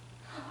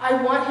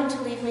 I want him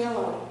to leave me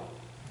alone.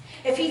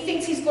 If he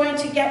thinks he's going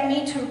to get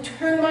me to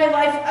turn my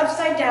life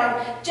upside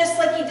down, just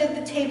like he did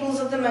the tables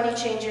of the money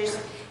changers,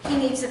 he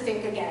needs to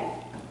think again.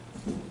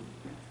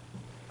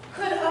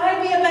 Could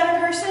I be a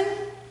better person?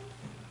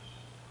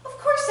 Of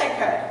course I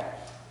could.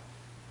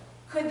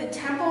 Could the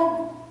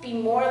temple be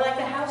more like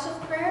a house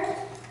of prayer?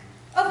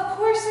 Of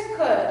course it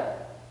could.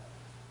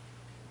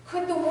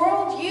 Could the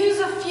world use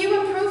a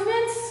few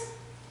improvements?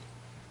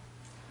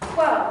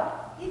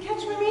 Well, you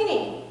catch my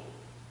meaning.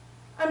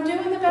 I'm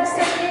doing the best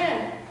I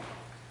can.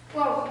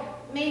 Well,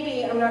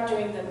 maybe I'm not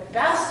doing the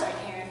best I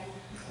can,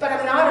 but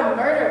I'm not a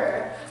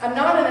murderer. I'm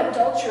not an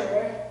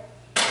adulterer.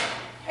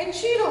 I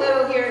cheat a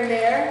little here and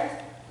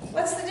there.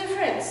 What's the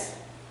difference?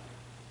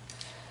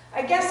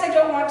 I guess I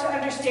don't want to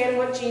understand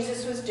what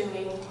Jesus was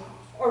doing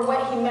or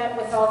what he meant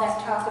with all that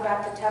talk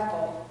about the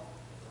temple.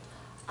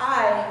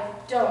 I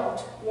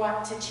don't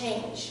want to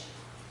change.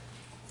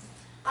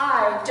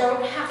 I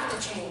don't have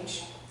to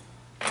change.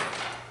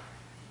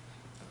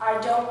 I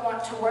don't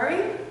want to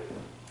worry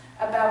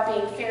about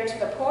being fair to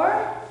the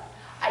poor.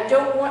 I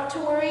don't want to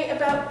worry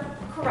about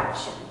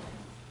corruption.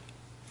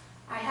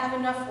 I have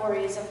enough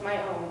worries of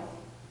my own.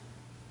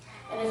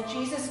 And if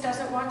Jesus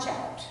doesn't watch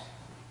out,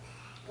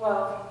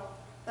 well,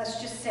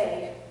 let's just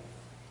say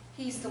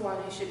he's the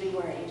one who should be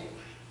worried.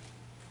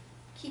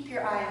 Keep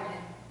your eye on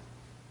him.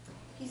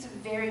 He's a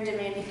very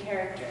demanding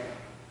character,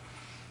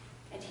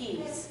 and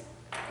he's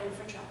in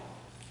for trouble.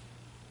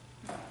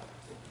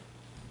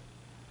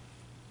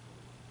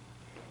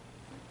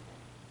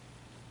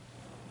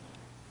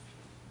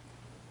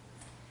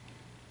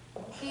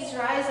 Please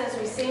rise as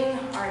we sing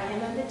our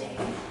hymn of the day.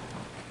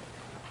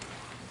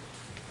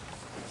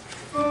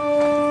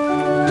 Lord,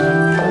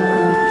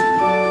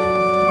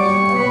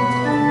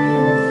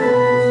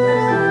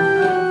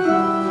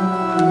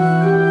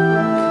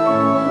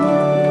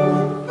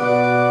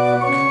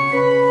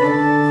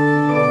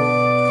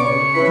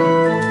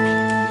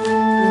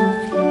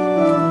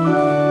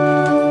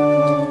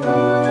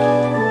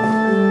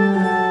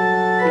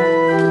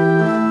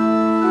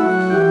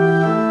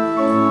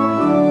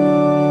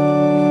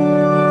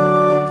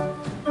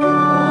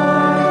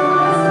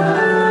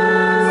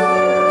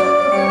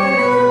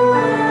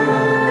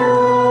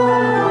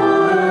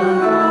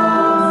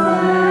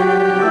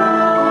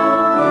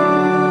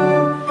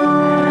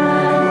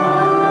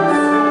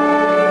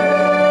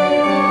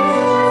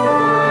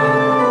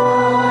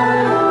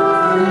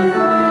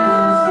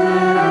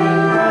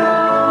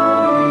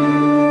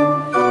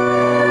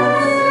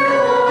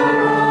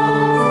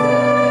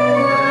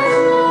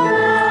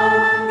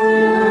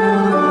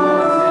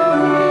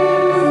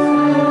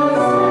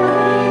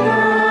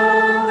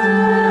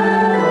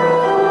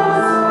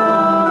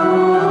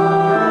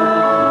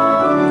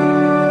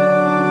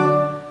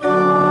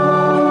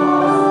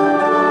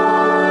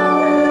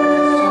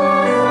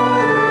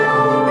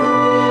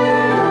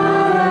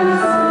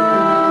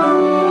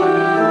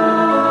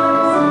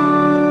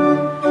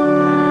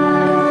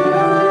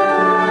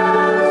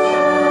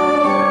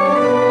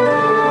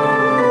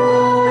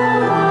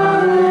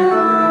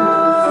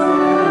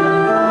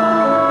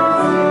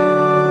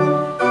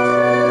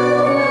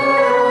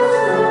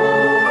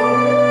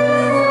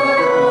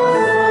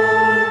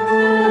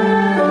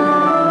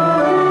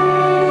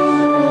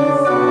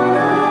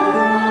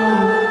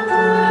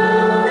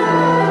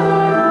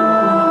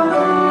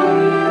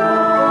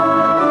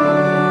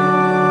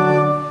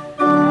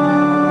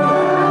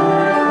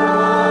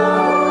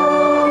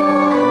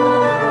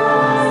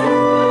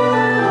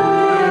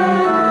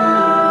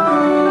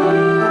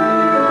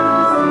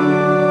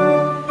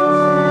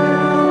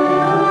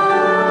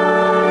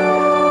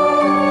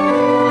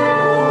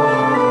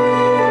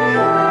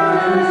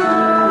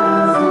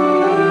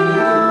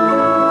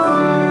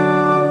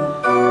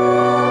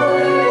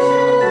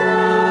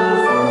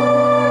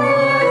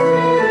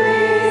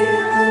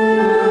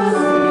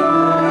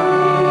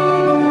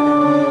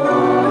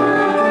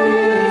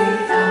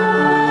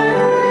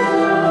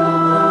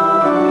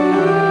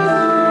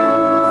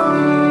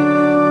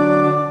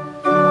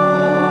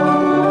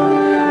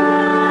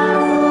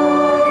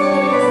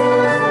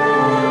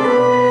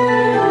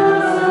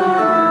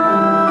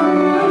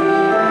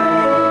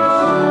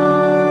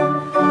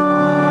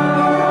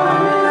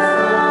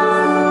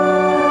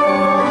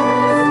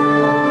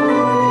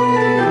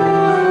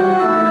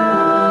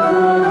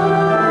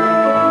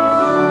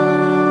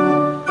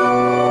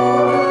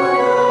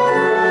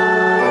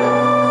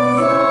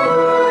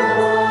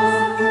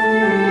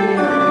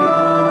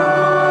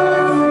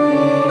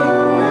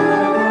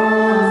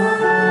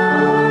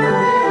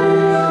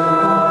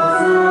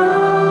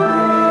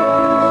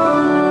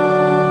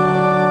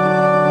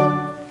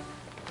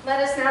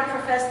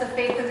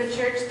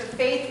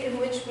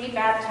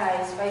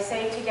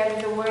 say together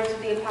the words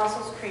of the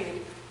Apostles'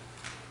 Creed.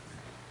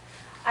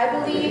 I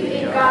believe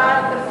in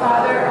God, the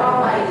Father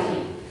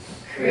Almighty,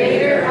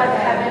 creator of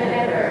heaven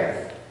and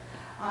earth.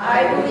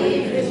 I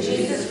believe in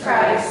Jesus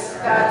Christ,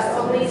 God's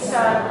only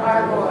Son,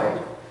 our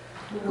Lord,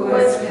 who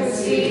was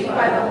conceived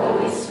by the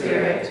Holy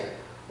Spirit,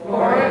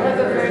 born of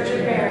the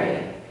Virgin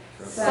Mary,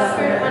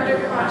 suffered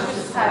under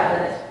Pontius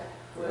Pilate,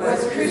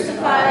 was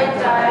crucified,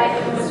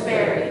 died, and was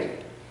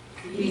buried.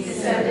 He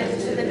descended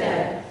to the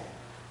dead.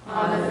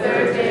 On the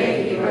third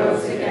day he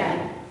rose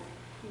again.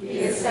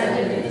 He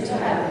ascended into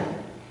heaven.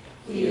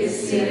 He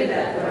is seated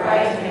at the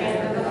right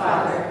hand of the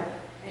Father,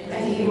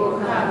 and he will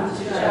come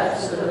to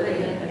judge the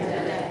living and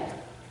the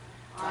dead.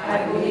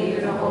 I believe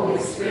in the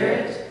Holy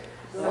Spirit,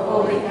 the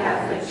Holy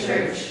Catholic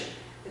Church,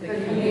 the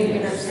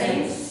communion of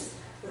saints,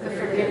 the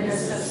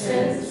forgiveness of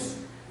sins,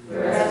 the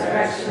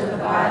resurrection of the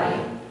body,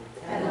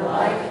 and the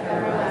life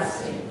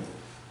everlasting.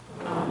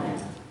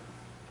 Amen.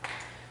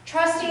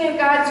 Trusting in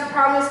God's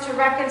promise to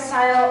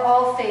reconcile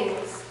all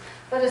things,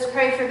 let us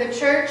pray for the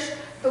Church,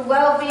 the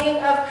well-being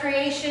of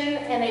creation,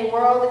 and a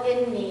world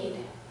in need.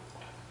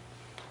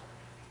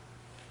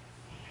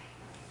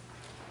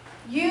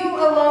 You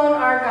alone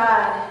are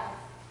God.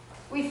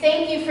 We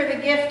thank you for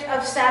the gift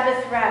of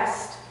Sabbath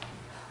rest.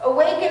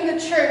 Awaken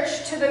the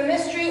Church to the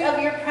mystery of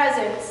your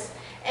presence,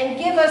 and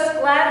give us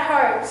glad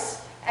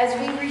hearts as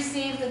we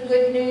receive the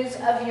good news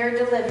of your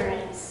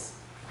deliverance.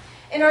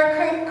 In our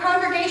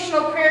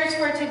congregational prayers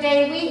for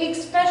today, we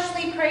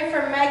especially pray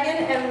for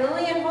Megan and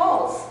Lillian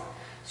Halls.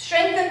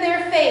 Strengthen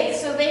their faith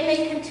so they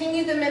may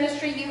continue the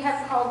ministry you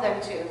have called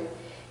them to.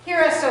 Hear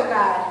us, O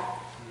God.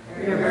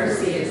 Your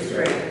mercy is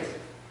great.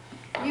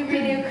 You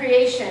renew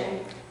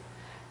creation.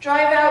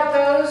 Drive out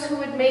those who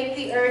would make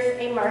the earth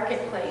a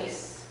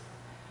marketplace.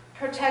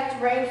 Protect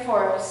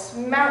rainforests,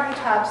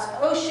 mountaintops,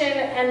 ocean,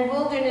 and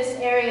wilderness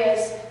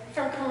areas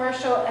from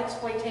commercial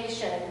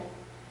exploitation.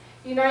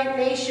 Unite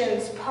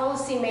nations,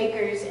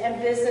 policymakers,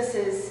 and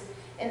businesses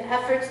in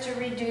efforts to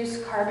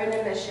reduce carbon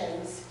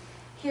emissions.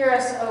 Hear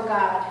us, O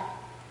God.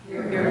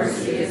 Your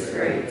mercy is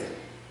great.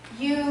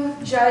 You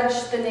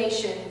judge the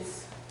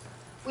nations.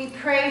 We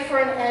pray for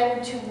an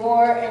end to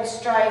war and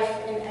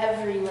strife in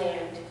every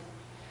land.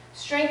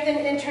 Strengthen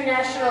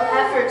international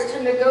efforts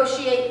to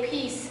negotiate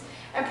peace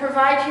and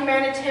provide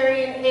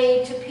humanitarian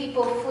aid to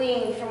people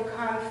fleeing from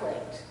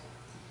conflict,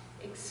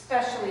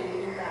 especially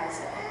in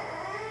Gaza.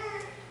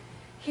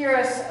 Hear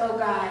us, O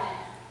God.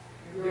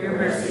 Your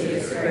mercy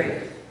is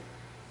great.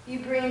 You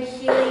bring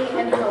healing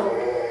and hope.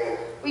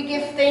 We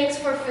give thanks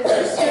for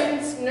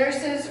physicians,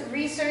 nurses,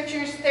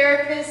 researchers,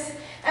 therapists,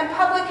 and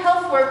public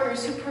health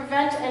workers who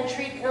prevent and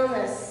treat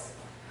illness.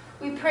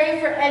 We pray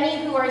for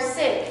any who are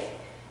sick.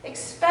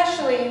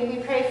 Especially,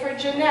 we pray for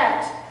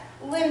Jeanette,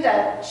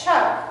 Linda,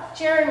 Chuck,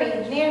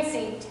 Jeremy,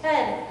 Nancy,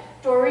 Ted,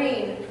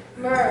 Doreen,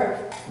 Merv,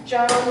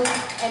 Joan,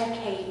 and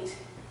Kate.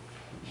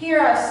 Hear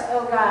us,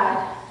 O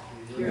God.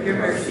 Your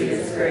mercy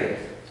is great.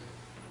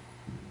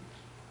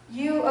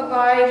 You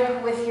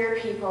abide with your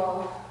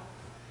people.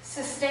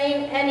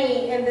 Sustain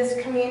any in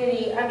this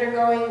community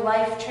undergoing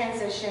life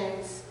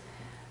transitions.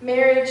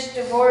 Marriage,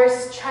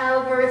 divorce,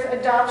 childbirth,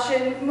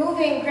 adoption,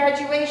 moving,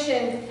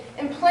 graduation,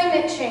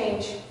 employment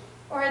change,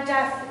 or a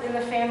death in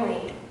the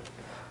family.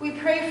 We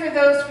pray for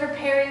those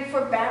preparing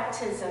for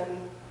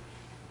baptism.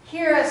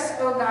 Hear us,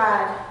 O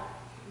God.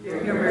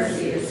 Your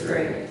mercy is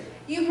great.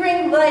 You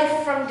bring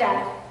life from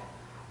death.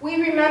 We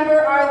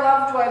remember our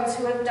loved ones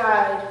who have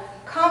died,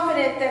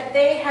 confident that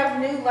they have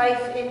new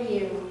life in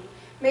you.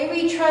 May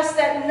we trust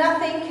that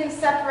nothing can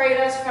separate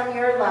us from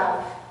your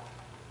love.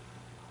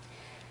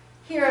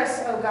 Hear us,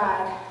 O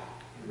God.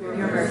 Your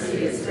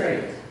mercy is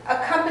great.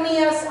 Accompany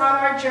us on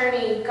our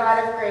journey,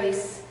 God of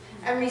grace,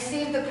 and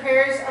receive the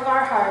prayers of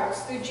our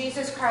hearts through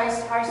Jesus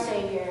Christ, our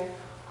Savior.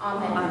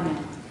 Amen.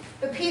 Amen.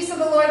 The peace of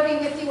the Lord be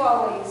with you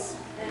always.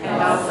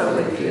 And also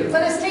with you.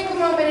 Let us take a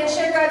moment and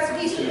share God's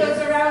peace with those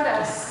around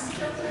us.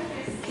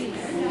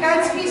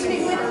 God's peace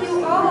be with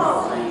you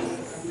all.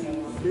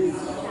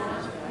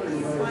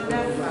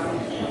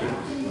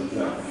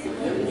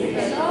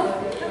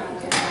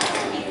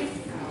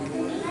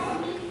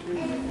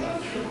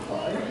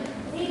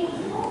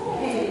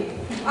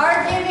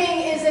 Our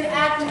giving is an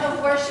act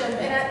of worship,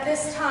 and at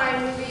this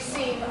time we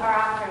receive our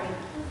offering.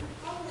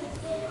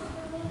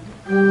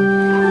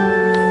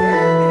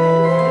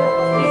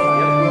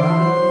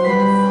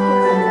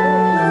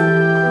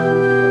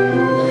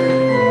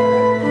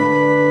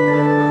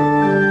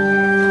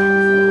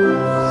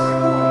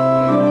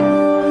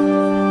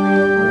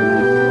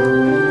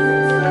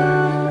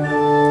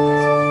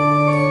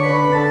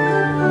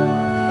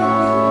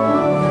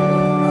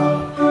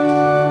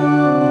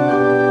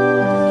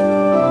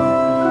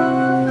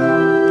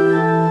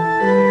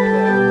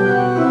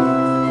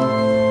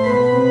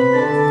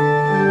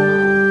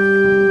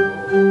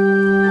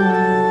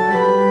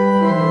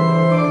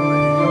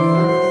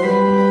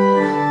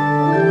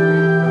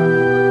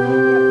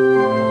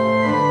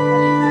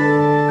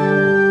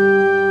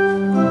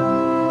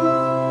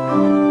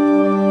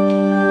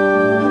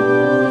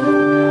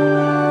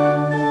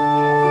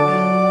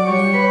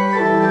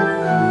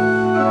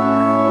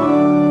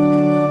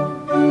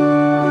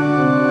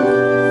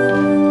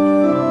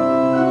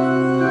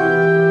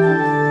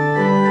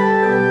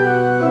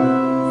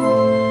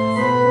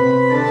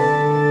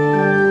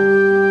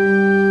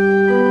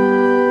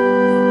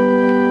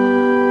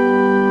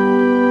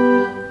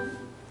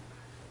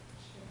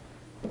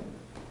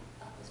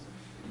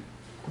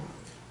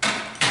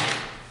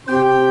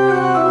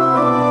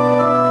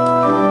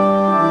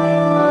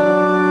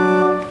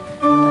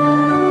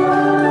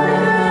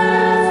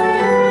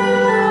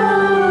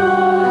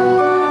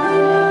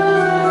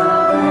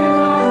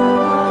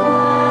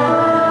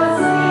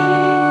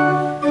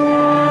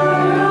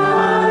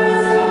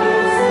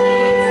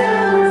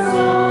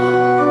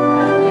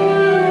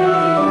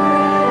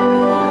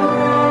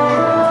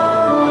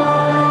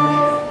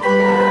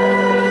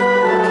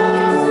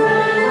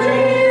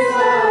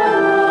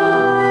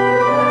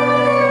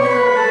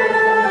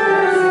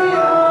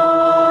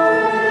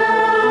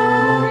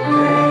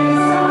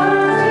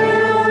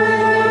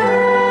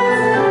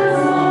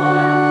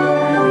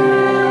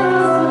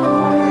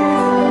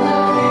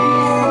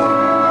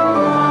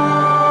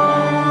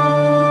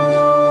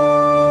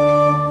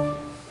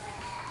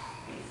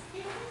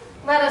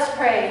 Let us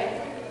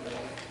pray.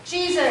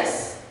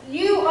 Jesus,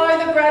 you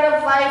are the bread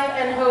of life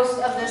and host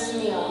of this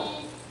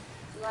meal.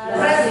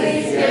 Bless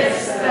these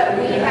gifts that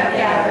we have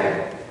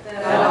gathered,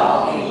 that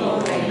all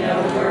people may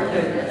know your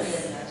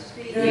goodness.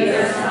 Feed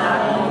us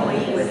not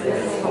only with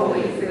this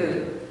holy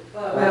food,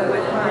 but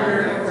with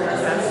hunger for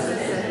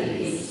justice and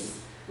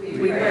peace.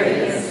 We pray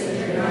this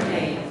in your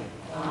name.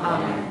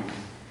 Amen.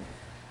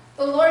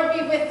 The Lord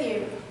be with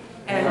you.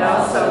 And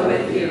also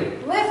with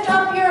you. Lift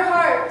up your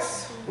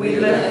hearts. We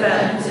lift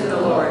them to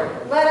the Lord.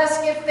 Let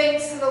us give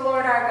thanks to the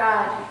Lord our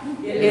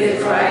God. It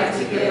is right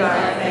to give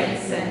our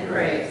thanks and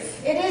praise.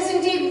 It is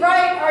indeed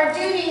right, our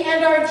duty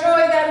and our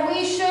joy, that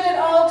we should at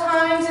all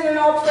times and in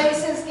all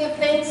places give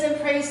thanks and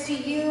praise to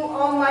you,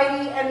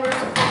 Almighty and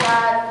merciful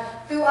God,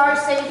 through our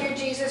Savior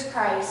Jesus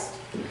Christ.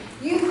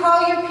 You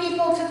call your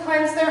people to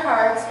cleanse their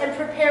hearts and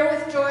prepare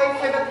with joy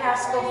for the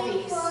Paschal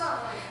feast,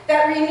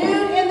 that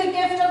renewed in the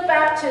gift of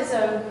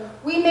baptism,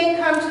 we may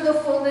come to the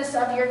fullness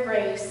of your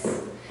grace.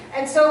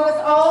 And so with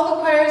all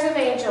the choirs of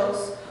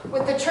angels,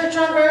 with the church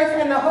on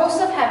earth and the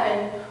hosts of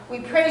heaven, we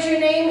praise your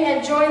name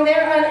and join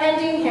their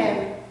unending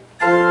hymn.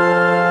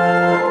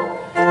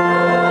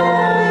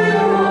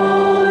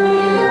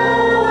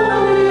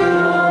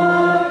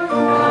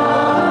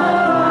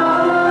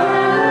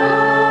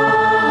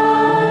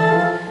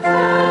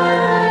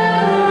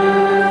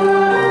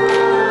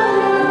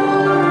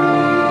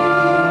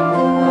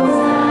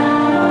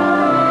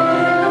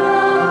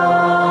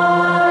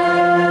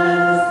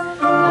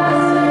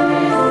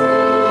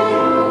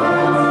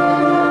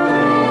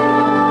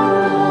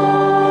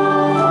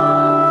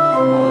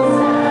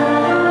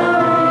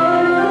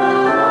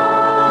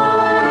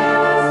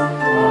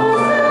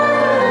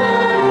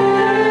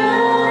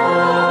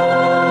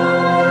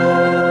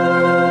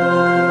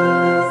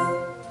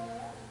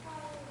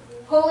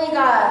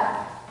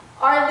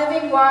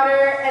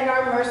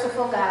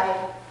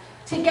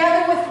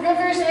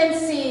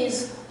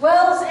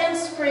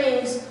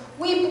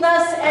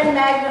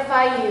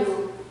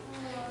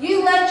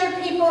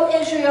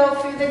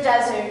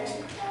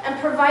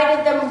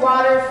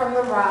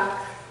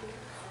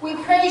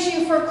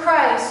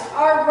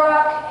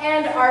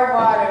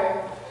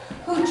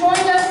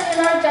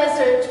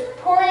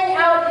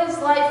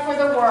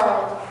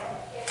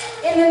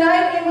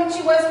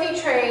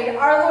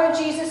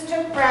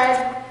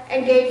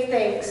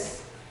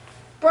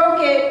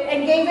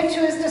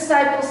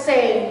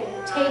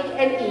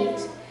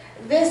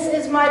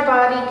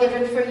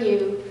 Given for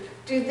you.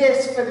 Do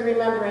this for the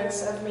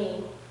remembrance of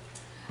me.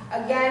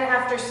 Again,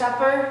 after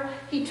supper,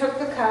 he took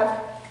the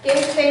cup,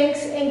 gave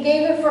thanks, and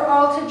gave it for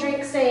all to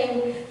drink,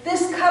 saying,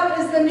 "This cup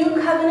is the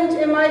new covenant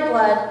in my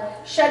blood,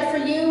 shed for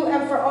you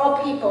and for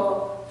all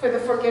people, for the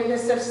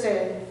forgiveness of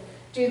sin.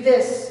 Do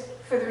this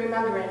for the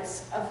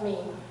remembrance of me."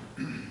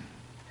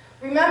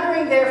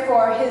 Remembering,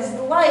 therefore, his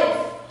life,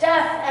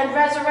 death, and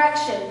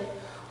resurrection,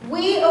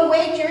 we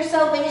await your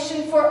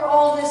salvation for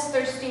all this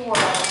thirsty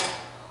world.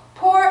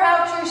 Pour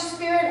out your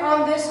Spirit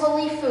on this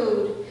holy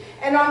food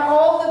and on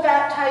all the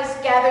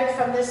baptized gathered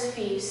from this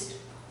feast.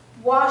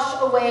 Wash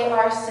away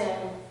our sin,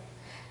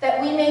 that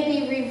we may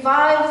be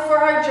revived for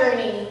our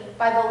journey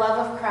by the love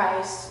of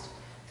Christ.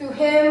 Through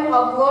him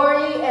all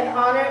glory and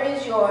honor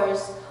is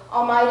yours,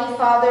 Almighty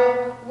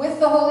Father, with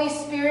the Holy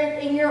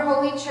Spirit in your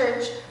holy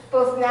church,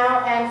 both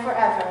now and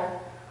forever.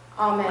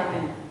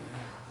 Amen.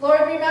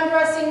 Lord, remember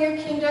us in your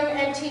kingdom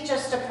and teach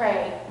us to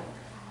pray.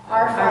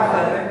 Our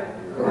Father,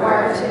 who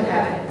art in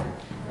heaven,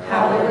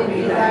 hallowed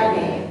be thy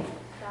name.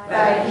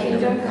 Thy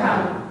kingdom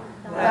come,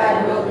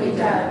 thy will be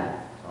done,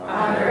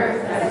 on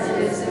earth as it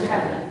is in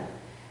heaven.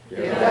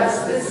 Give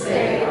us this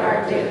day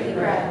our daily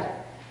bread,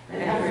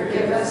 and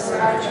forgive us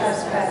our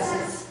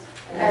trespasses,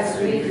 as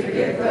we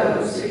forgive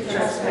those who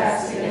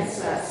trespass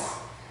against us.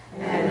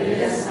 And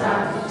lead us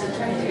not into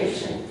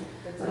temptation,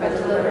 but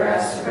deliver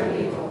us from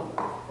evil.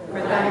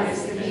 For thine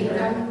is the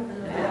kingdom,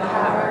 and the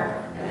power,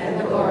 and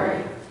the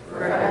glory,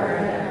 forever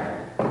and ever.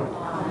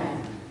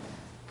 Amen.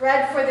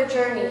 Bread for the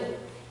journey,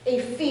 a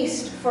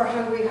feast for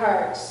hungry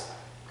hearts.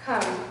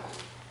 Come,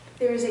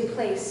 there is a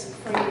place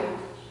for you.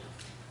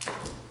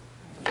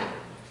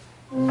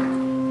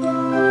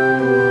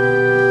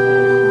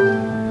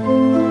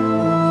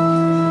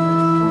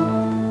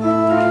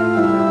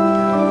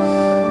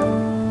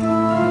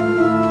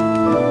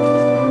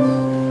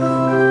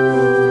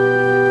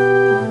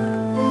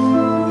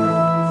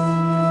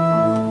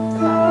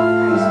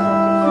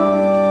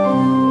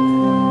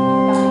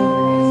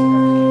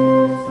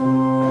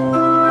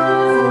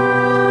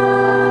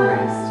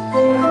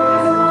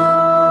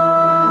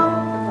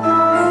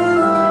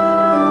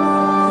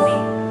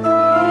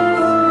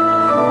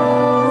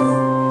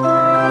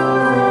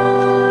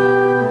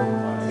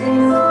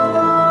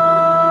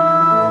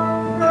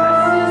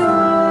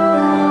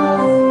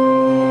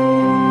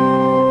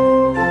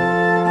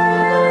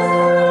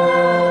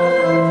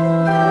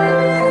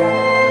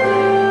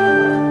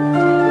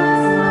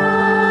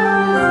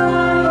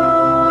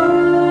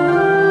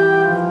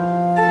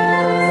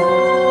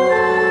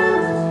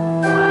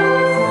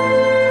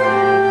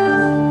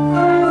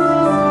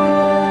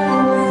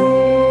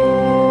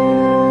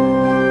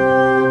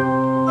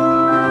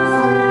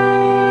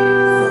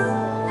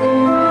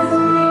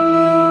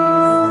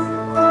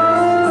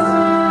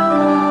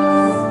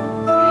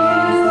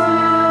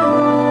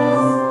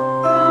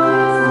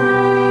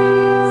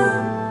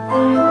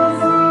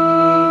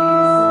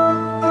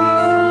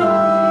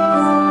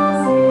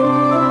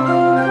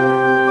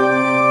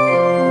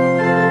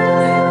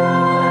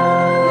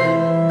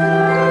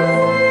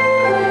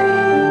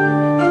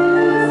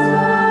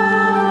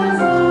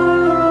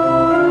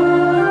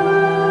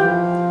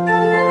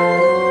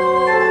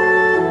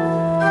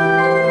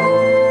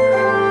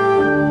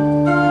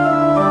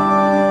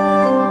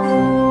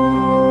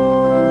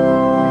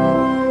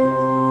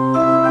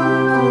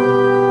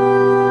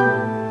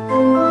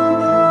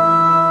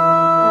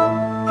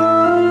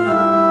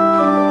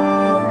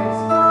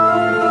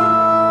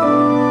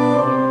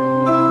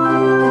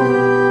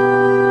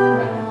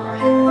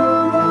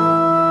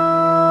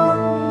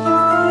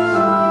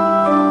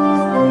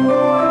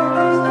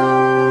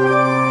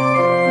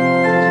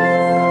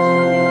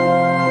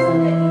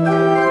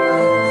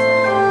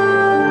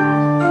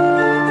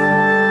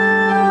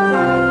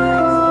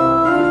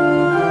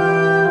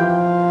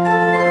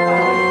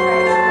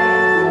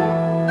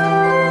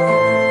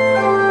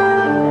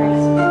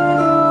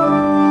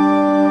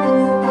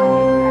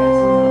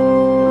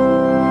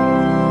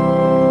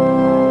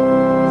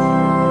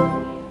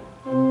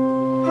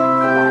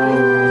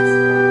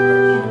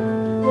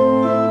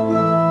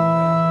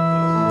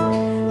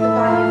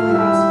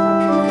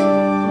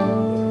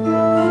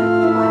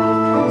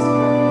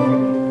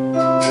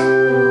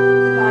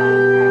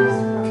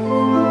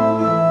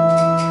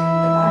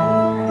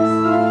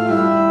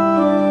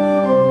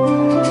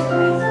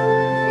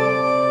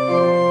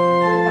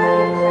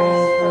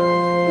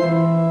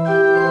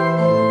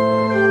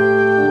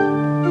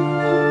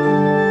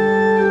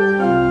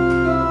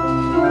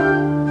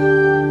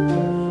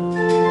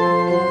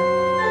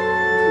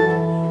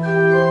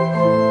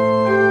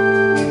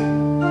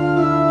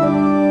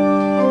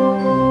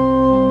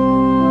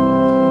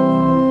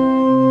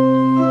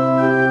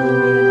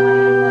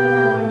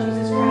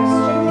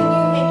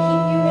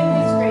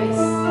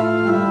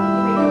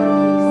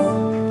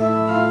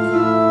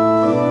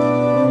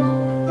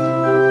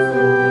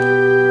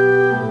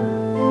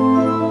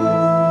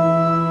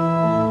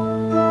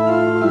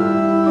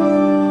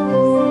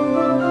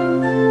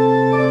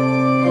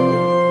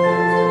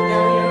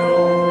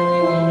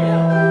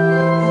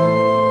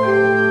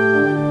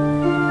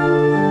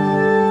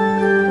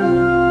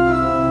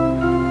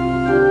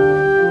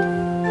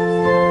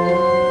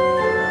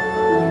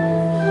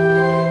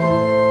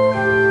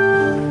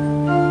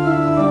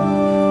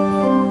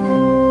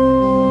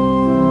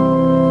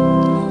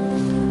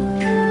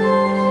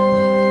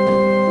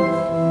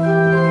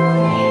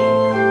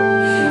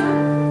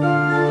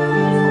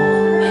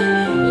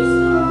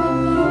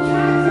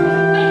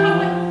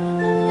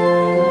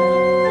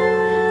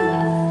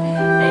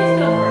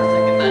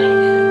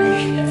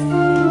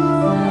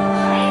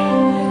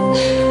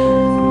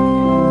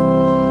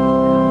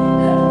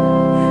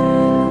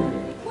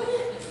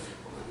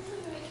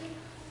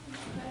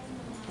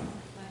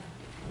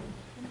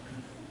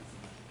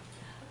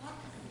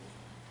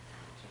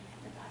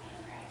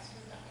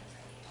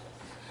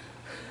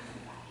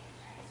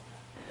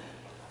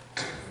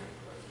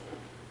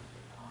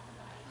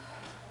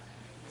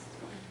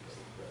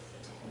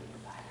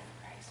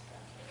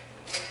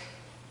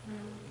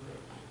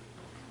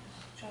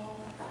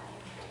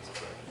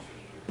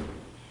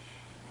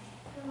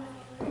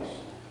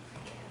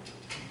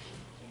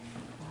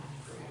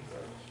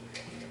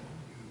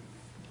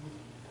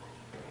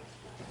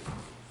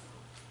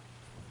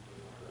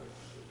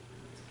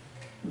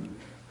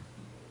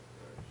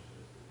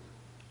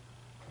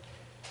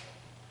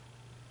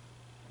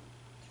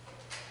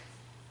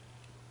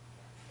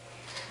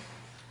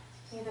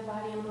 May the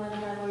body and blood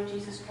of our Lord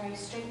Jesus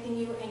Christ strengthen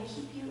you and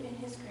keep you in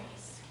his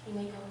grace. You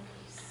may go in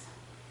peace.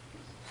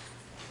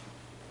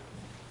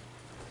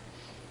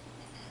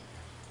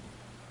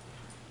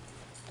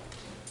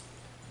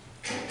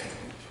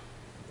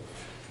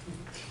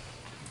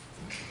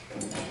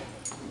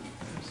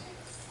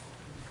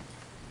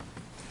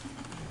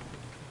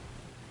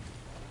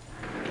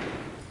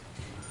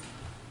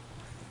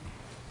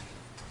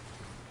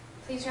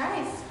 Please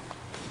rise.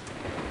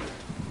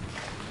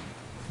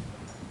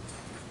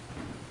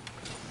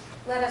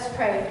 Let us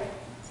pray.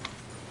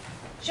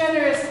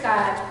 Generous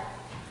God,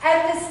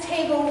 at this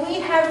table we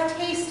have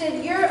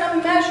tasted your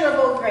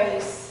immeasurable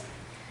grace.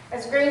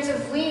 As grains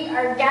of wheat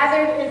are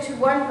gathered into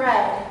one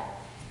bread,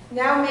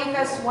 now make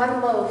us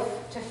one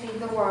loaf to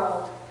feed the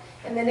world.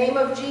 In the name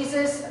of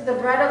Jesus, the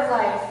bread of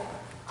life.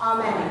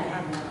 Amen.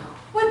 Amen.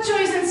 What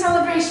joys and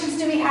celebrations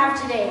do we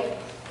have today?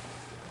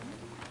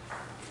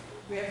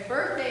 We have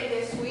birthday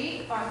this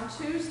week on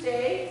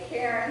Tuesday,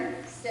 Karen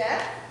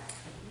Steph.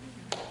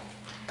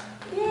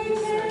 Yay,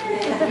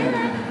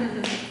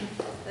 Karen!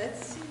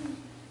 Let's see.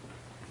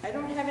 I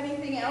don't have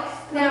anything else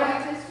coming Now,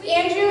 up this week.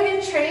 Andrew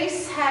and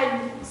Trace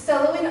had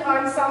solo and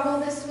ensemble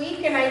this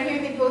week, and I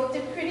hear they both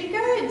did pretty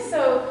good.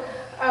 So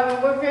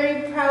we're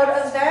very proud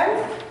of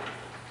them.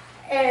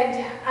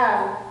 And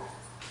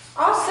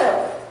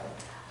also,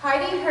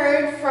 Heidi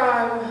heard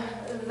from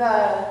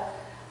the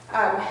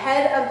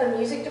head of the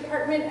music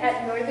department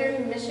at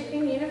Northern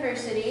Michigan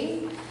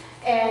University,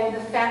 and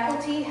the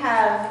faculty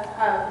have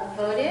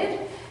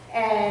voted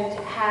and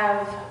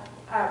have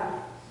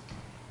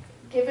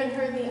given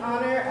her the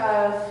honor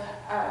of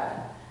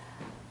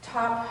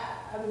top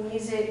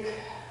music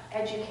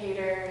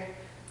educator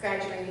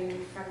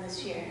graduating from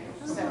this year.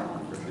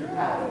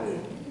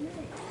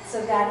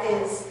 So that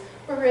is,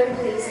 we're really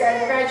pleased.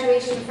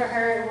 Graduation for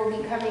her will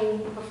be coming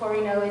before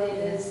we know it.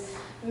 It is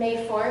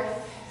May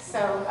 4th.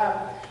 So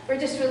we're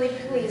just really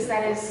pleased.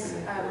 That is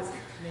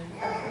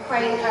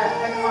quite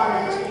an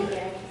honor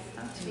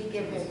to be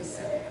given.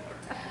 So,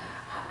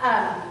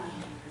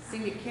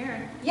 Sing to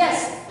Karen.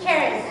 yes,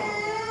 Karen,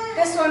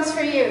 this one's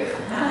for you.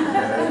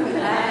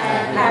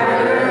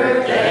 Happy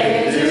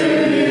birthday to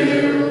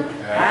you.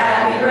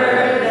 Happy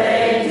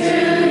birthday to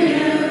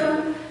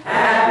you.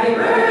 Happy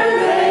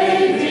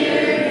birthday,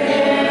 dear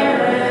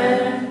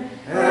Karen.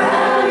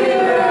 Happy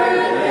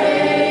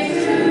birthday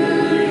to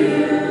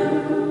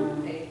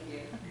you. Thank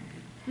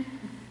you.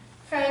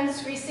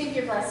 Friends, receive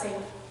your blessing.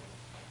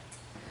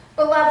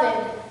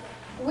 Beloved,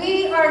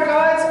 we are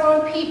God's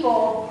own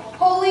people,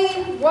 holy,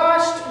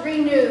 washed,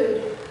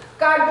 renewed.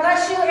 God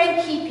bless you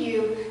and keep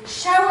you,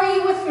 shower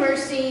you with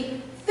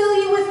mercy, fill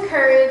you with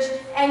courage,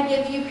 and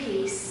give you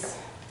peace.